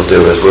think that we'll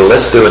do is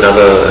let's do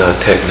another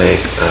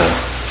technique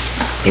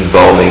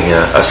involving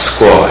a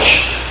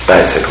squash,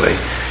 basically,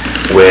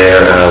 where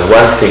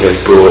one thing is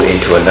brought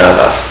into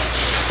another.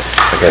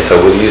 Okay, so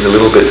we'll use a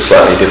little bit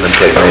slightly different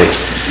technique,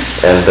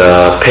 and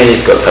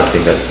Penny's got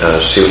something that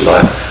she would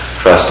like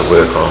for us to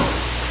work on.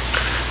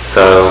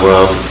 So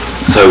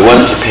why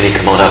don't you, Penny,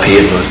 come on up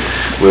here and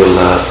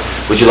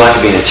would you like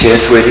to be in a chair,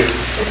 sweetie?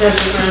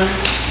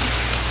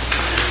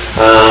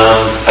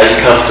 Are you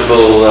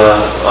comfortable?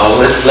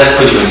 Let's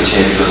put you in a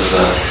chair because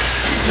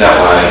that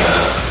way.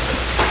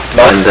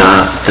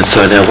 And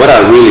so now what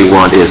I really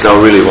want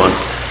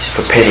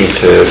for Penny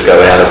to go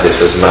out of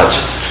this as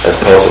much as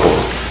possible,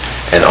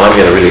 and I'm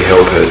going to really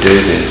help her do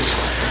this.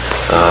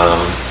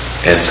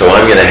 And so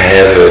I'm going to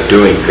have her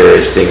doing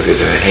various things with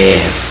her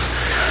hands,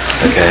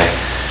 okay,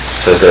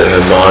 so that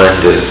her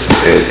mind is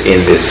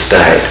in this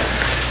state,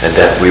 and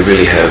that we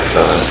really have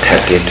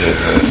tapped into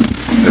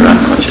her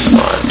unconscious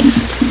mind.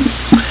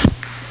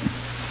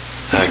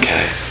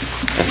 Okay,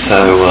 and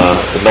so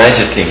the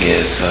major thing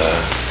is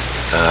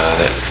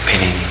that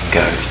Penny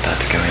can start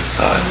to go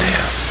inside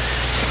now,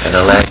 and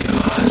allow your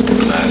eyes to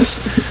close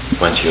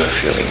once you are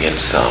feeling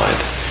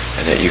inside,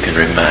 and that you can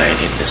remain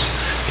in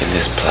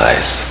this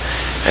place.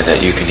 And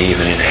that you can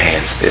even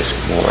enhance this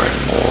more and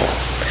more.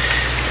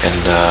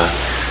 And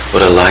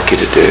what I'd like you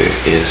to do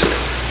is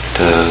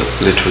to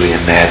literally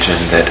imagine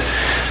that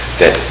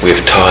we've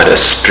tied a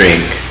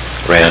string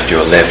around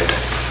your left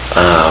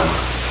arm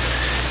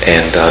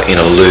and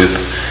in a loop,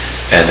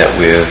 and that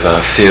we've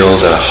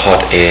filled a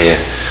hot air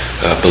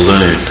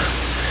balloon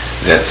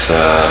that's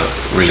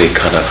really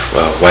kind of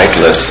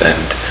weightless, and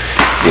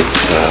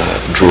it's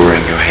drawing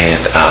your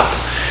hand up.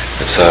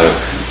 And so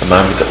the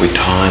moment that we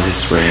tie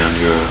this around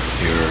your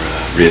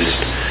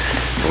wrist,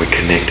 and we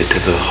connect it to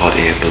the hot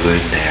air balloon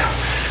now,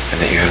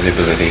 and that you have the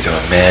ability to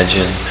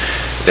imagine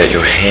that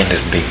your hand is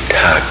being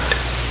tugged.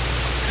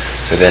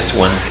 So that's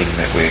one thing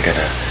that we're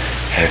going to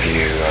have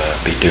you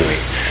be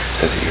doing,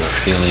 so that you're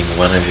feeling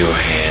one of your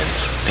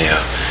hands now,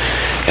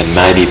 and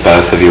maybe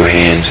both of your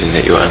hands, in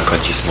that your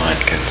unconscious mind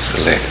can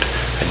select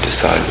and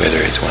decide whether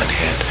it's one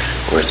hand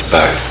or it's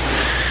both.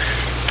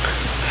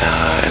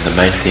 And the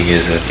main thing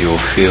is that you'll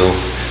feel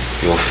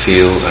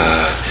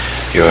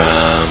your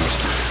arms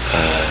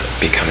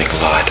becoming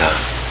lighter,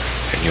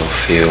 and you'll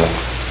feel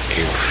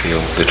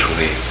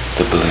literally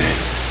the balloon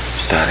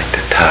starting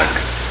to tug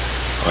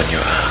on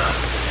your arm.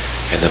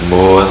 And the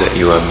more that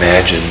you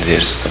imagine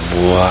this, the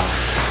more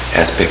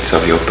aspects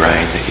of your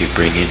brain that you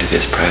bring into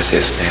this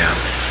process now,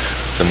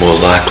 the more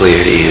likely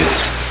it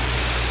is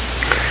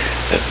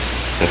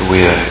that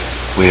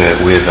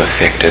we've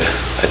affected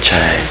a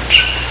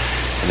change.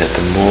 And that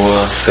the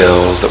more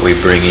cells that we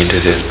bring into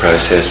this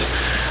process,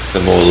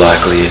 the more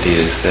likely it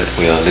is that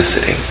we are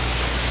eliciting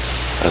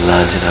a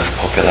large enough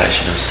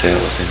population of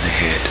cells in the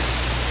head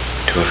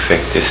to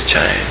affect this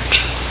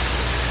change.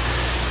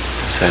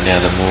 So now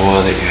the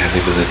more that you have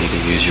the ability to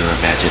use your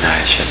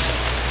imagination,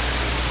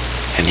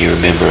 and you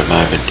remember a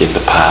moment in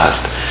the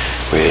past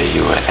where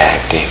you were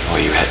acting, or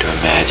you had to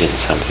imagine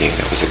something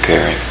that was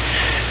occurring,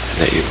 and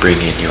that you bring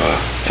in your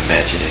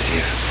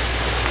imaginative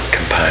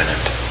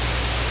component.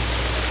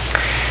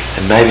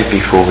 And maybe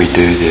before we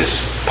do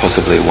this,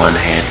 possibly one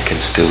hand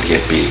can still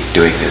yet be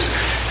doing this.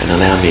 And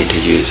allow me to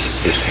use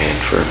this hand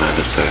for a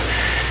moment. So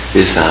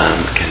this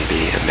arm can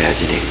be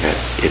imagining that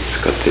it's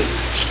got this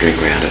string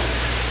around it,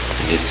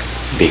 and it's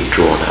being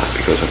drawn up,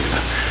 because I'm going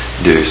to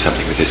do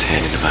something with this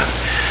hand in a moment.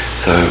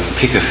 So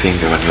pick a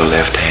finger on your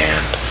left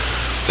hand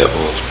that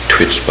will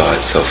twitch by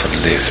itself and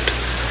lift.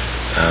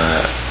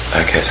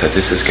 Okay, so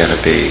this is going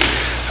to be,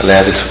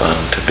 allow this one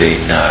to be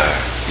no,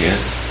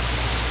 yes?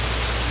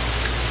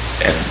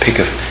 And pick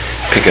a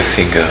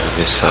finger on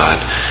this side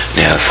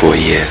now for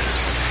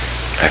yes.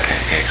 Okay,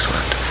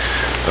 excellent.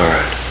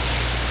 Alright.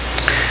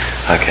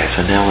 Okay, so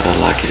now what I'd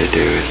like you to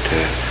do is to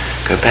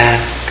go back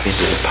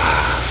into the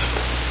past,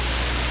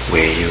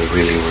 where you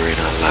really were in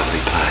a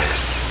lovely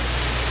place.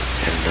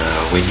 And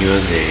when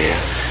you're there,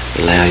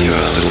 allow your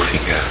little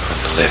finger on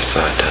the left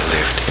side to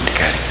lift,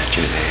 indicating that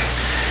you're there.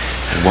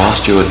 And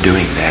whilst you're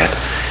doing that,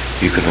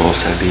 you can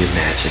also be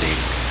imagining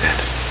that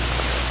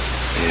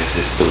there's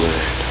this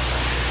balloon,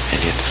 and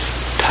it's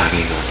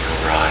tugging on your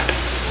right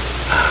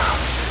arm,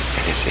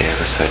 and it's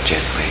ever so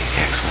gently,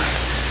 excellent,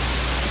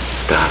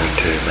 starting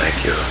to make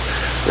your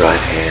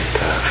right hand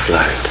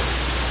float.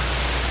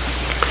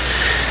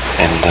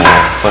 And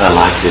what I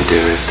like you to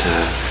do is to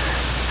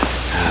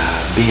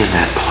be in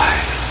that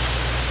place,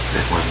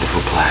 that wonderful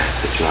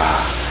place that you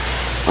are.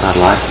 What I'd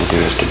like you to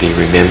do is to be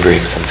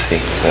remembering some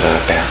things that are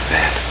about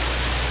that,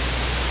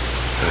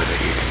 so that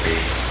you can be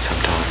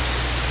sometimes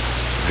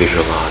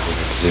visualizing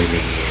and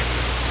zooming in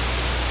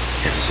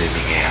and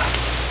zooming out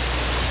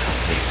on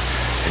something,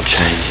 and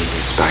changing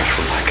your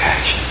spatial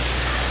location.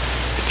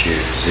 That you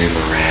zoom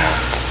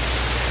around.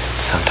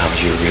 Sometimes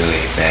you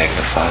really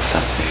magnify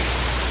something,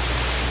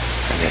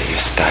 and that you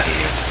study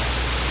it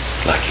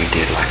like you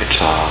did, like a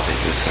child, that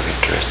you were so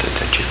interested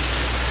that you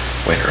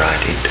went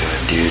right into a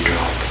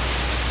dewdrop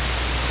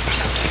or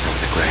something on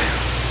the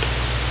ground,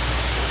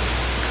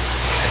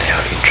 and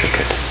how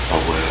intricate a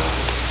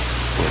world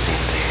was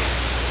in there.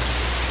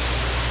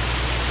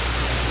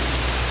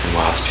 And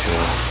whilst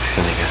you're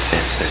feeling a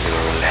sense that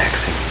you're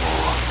relaxing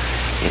more,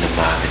 in a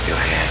moment your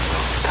hand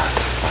will start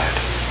to float.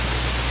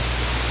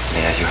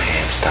 And as your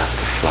hand starts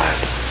to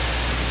float,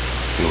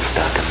 you'll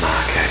start to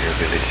mark out your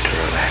ability to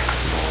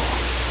relax more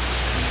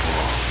and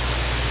more.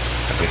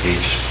 And with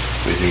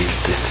each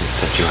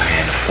distance that your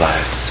hand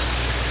floats,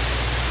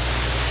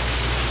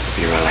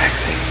 you'll be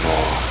relaxing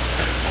more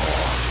and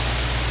more.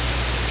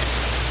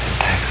 And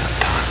take some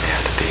time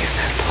now to be in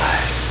that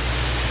place.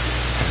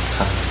 And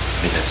some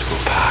minutes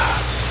will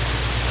pass.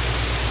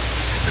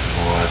 And the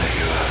more that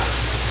you are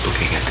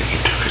looking at the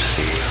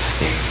intricacy of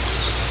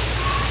things,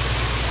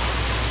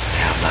 and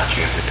how much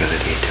you have the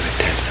ability to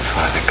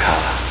intensify the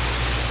colour,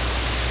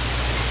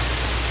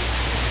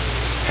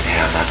 and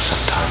how much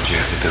sometimes you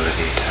have the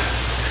ability to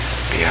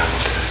be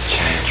able to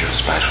change your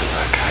spatial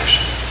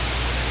location.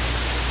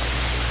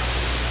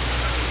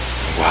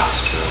 And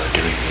whilst you're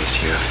doing this,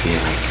 you're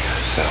feeling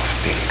yourself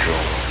being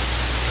drawn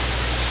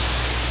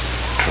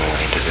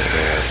into the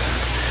earth,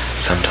 and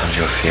sometimes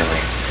you're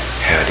feeling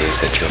how it is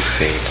that your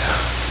feet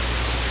are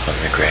on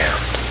the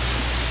ground,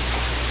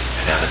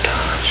 and other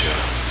times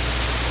you're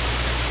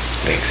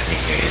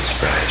lengthening your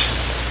inspiration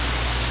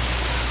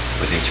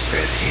with each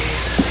breath in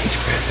and each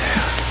breath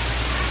out,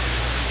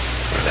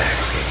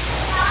 relaxing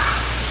more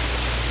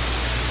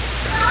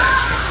and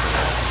relaxing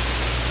more.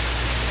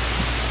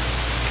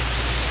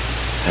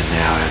 And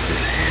now as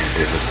this hand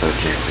ever so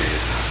gently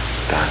is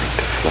starting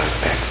to float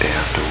back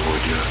down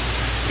toward your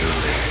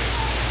leg,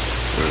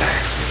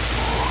 relaxing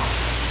more.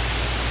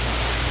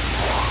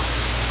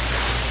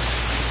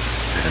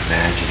 And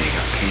imagining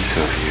a piece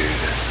of you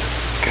that's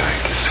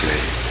going to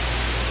sleep.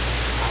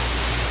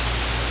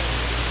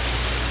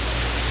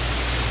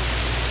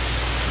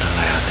 And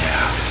allow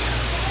now this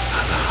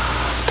other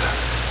arm to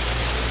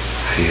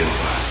feel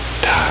the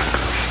tug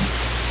of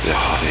the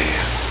hot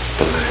air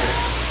balloon.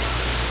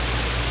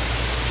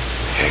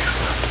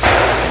 Excellent.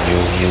 And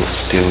you'll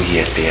still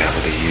yet be able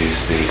to use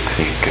these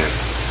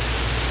fingers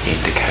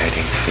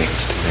indicating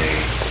things to me.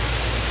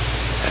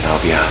 And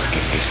I'll be asking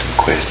you some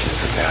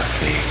questions about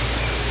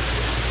things.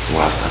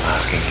 Whilst I'm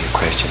asking you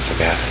questions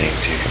about things,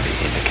 you can be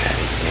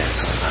indicating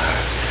yes or no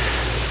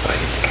by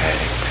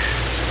indicating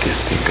that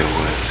this finger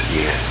was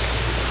yes,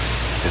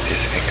 that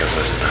this finger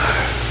was no.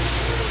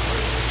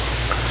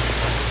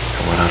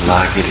 And what I'd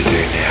like you to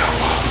do now,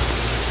 whilst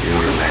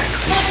you're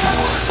relaxing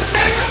more, to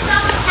take some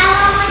time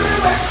whilst you're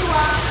relaxing.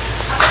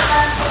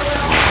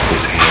 And once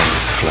this hand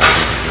is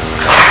floating and you're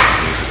relaxing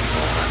even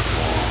more and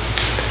more,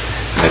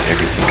 let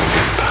everything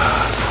be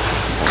part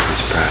of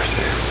this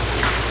process.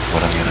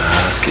 What I'm going to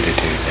ask you to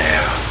do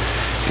now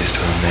is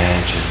to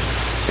imagine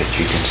that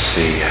you can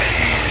see a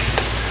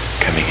hand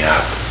coming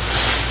up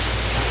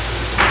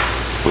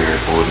where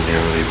it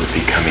ordinarily would be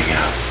coming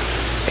up.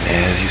 And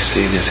as you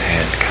see this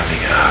hand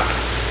coming up,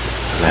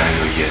 allow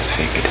your yes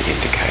finger to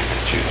indicate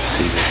that you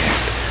see the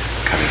hand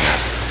coming up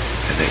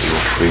and that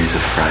you'll freeze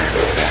a frame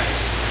of that.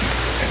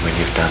 And when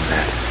you've done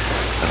that,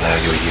 allow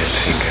your yes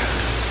finger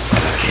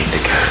to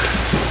indicate.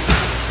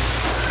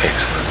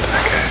 Excellent,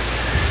 okay.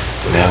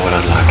 Now what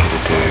I'd like you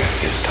to do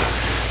is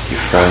you've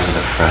frozen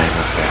a frame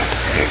of that.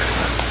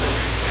 Excellent.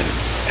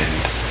 And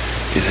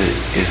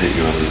is it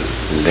your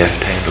left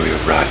hand or your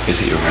right?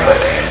 Is it your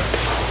right hand?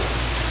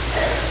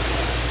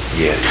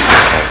 Yes,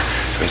 okay.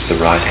 So it's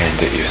the right hand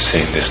that you've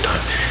seen this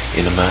time.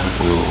 In a moment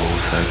we'll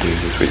also do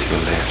this with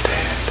your left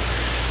hand.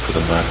 For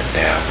the moment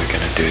now we're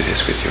going to do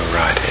this with your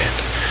right hand.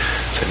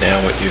 So now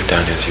what you've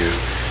done is you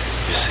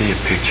see a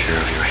picture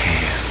of your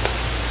hand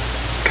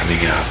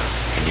coming up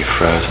and you've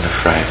frozen a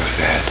frame of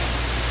that.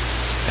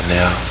 And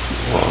now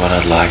what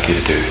I'd like you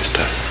to do is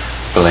to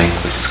blank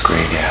the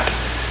screen out.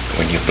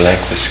 When you blank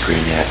the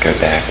screen out, go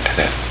back to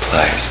that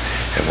place.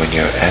 And when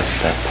you're at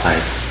that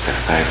place, the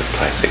favourite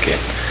place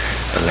again,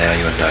 allow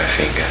your no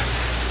finger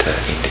to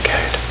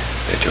indicate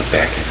that you're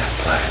back in that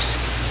place.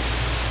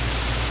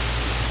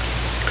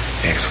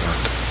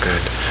 Excellent,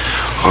 good.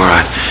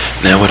 Alright,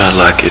 now what I'd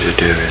like you to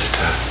do is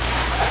to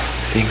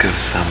think of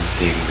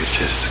something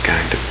which is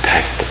going to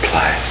take the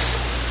place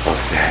of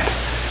that,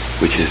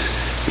 which is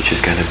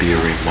going to be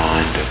a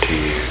reminder to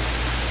you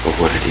of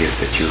what it is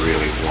that you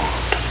really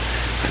want.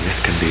 And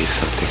this can be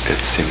something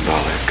that's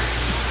symbolic.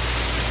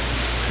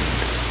 And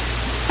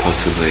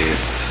possibly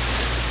it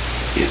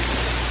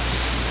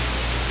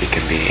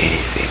can be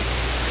anything.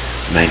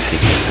 The main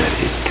thing is that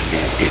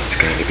it's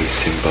going to be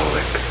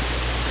symbolic,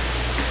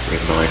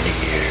 reminding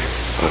you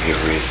of your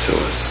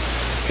resource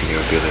and your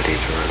ability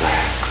to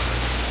relax.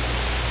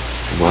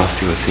 And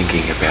whilst you are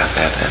thinking about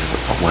that, and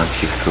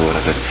once you've thought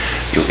of it,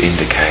 you'll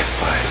indicate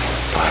by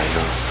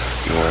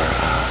your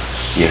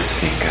yes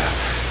finger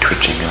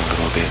twitching a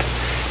little bit.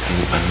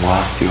 And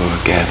whilst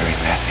you're gathering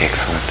that,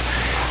 excellent,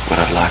 what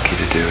I'd like you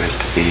to do is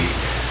to be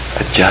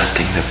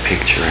adjusting the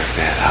picture of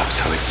that up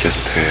so it's just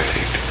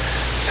perfect,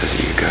 so that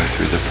you go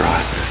through the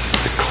brightness,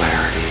 the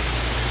clarity,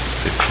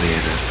 the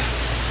clearness,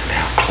 and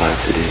how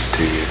close it is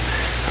to you.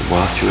 And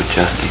whilst you're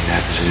adjusting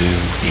that,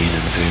 zoom in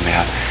and zoom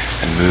out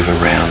and move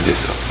around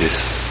this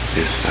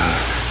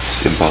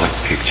symbolic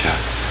picture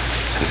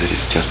so that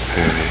it's just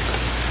perfect.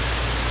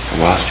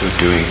 And whilst you're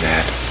doing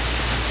that,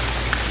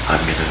 I'm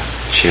going to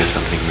share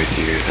something with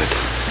you that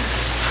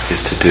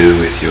is to do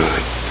with your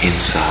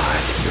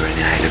inside, your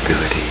innate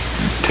ability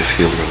to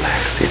feel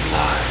relaxed in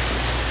life,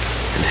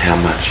 and how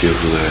much you've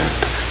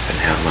learned and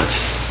how much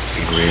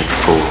being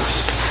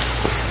reinforced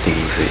with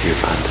things that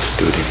you've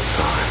understood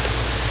inside.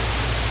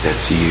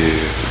 That's you,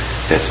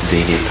 that's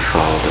been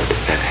enfolded,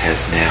 that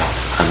has now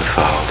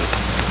unfolded.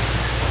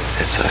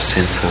 It's a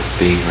sense of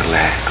being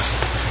relaxed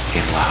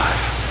in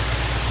life,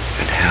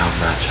 and how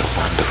much a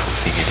wonderful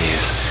thing it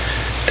is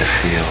to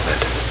feel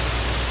that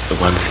the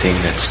one thing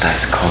that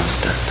stays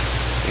constant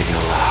in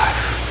your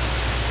life,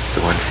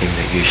 the one thing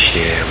that you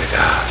share with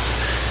us,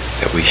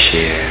 that we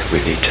share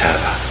with each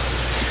other,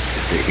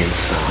 is the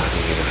inside,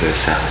 the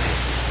universality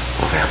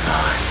of our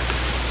mind.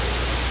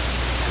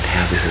 And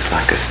how this is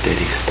like a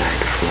steady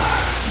state flow,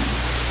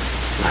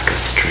 like a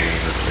stream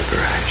of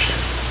liberation,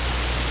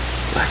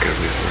 like a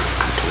river of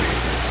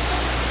completeness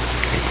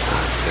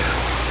inside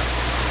self.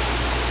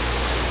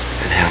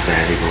 And how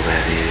valuable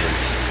that is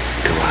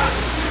to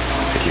us,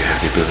 that you have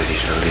the ability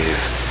to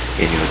live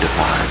in your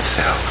divine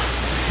self.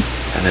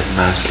 And that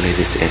mostly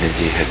this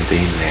energy has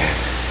been there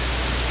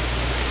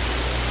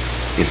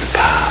in the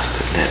past,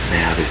 and that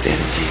now this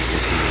energy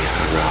is here,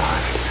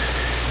 arrived.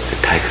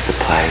 It takes the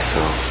place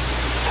of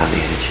some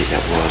energy that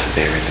was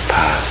there in the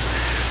past.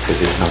 So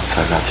there's not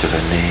so much of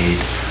a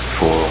need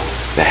for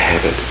the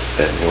habit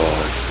that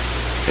was,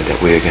 and that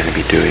we're going to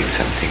be doing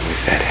something with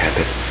that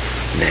habit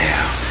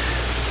now.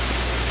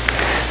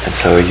 And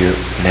so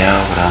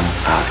now what I'm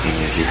asking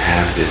is, you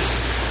have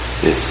this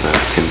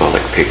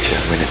symbolic picture.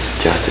 When it's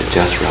adjusted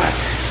just right,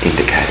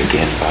 indicate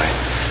again by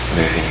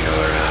moving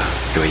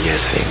your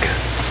yes finger.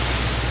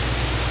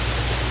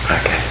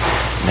 Okay.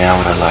 Now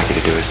what I'd like you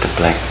to do is to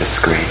blank the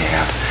screen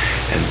out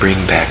and bring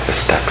back the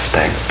stuck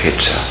state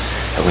picture.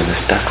 And when the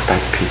stuck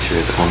state picture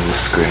is on the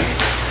screen,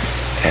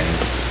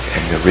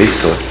 and the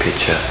resource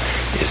picture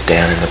is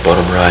down in the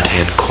bottom right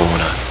hand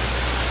corner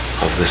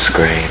of the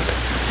screen,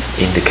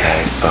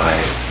 indicate by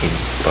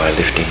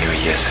lifting your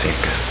yes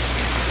finger.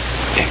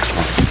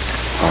 Excellent.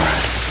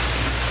 Alright.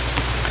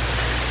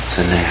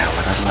 So now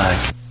what I'd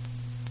like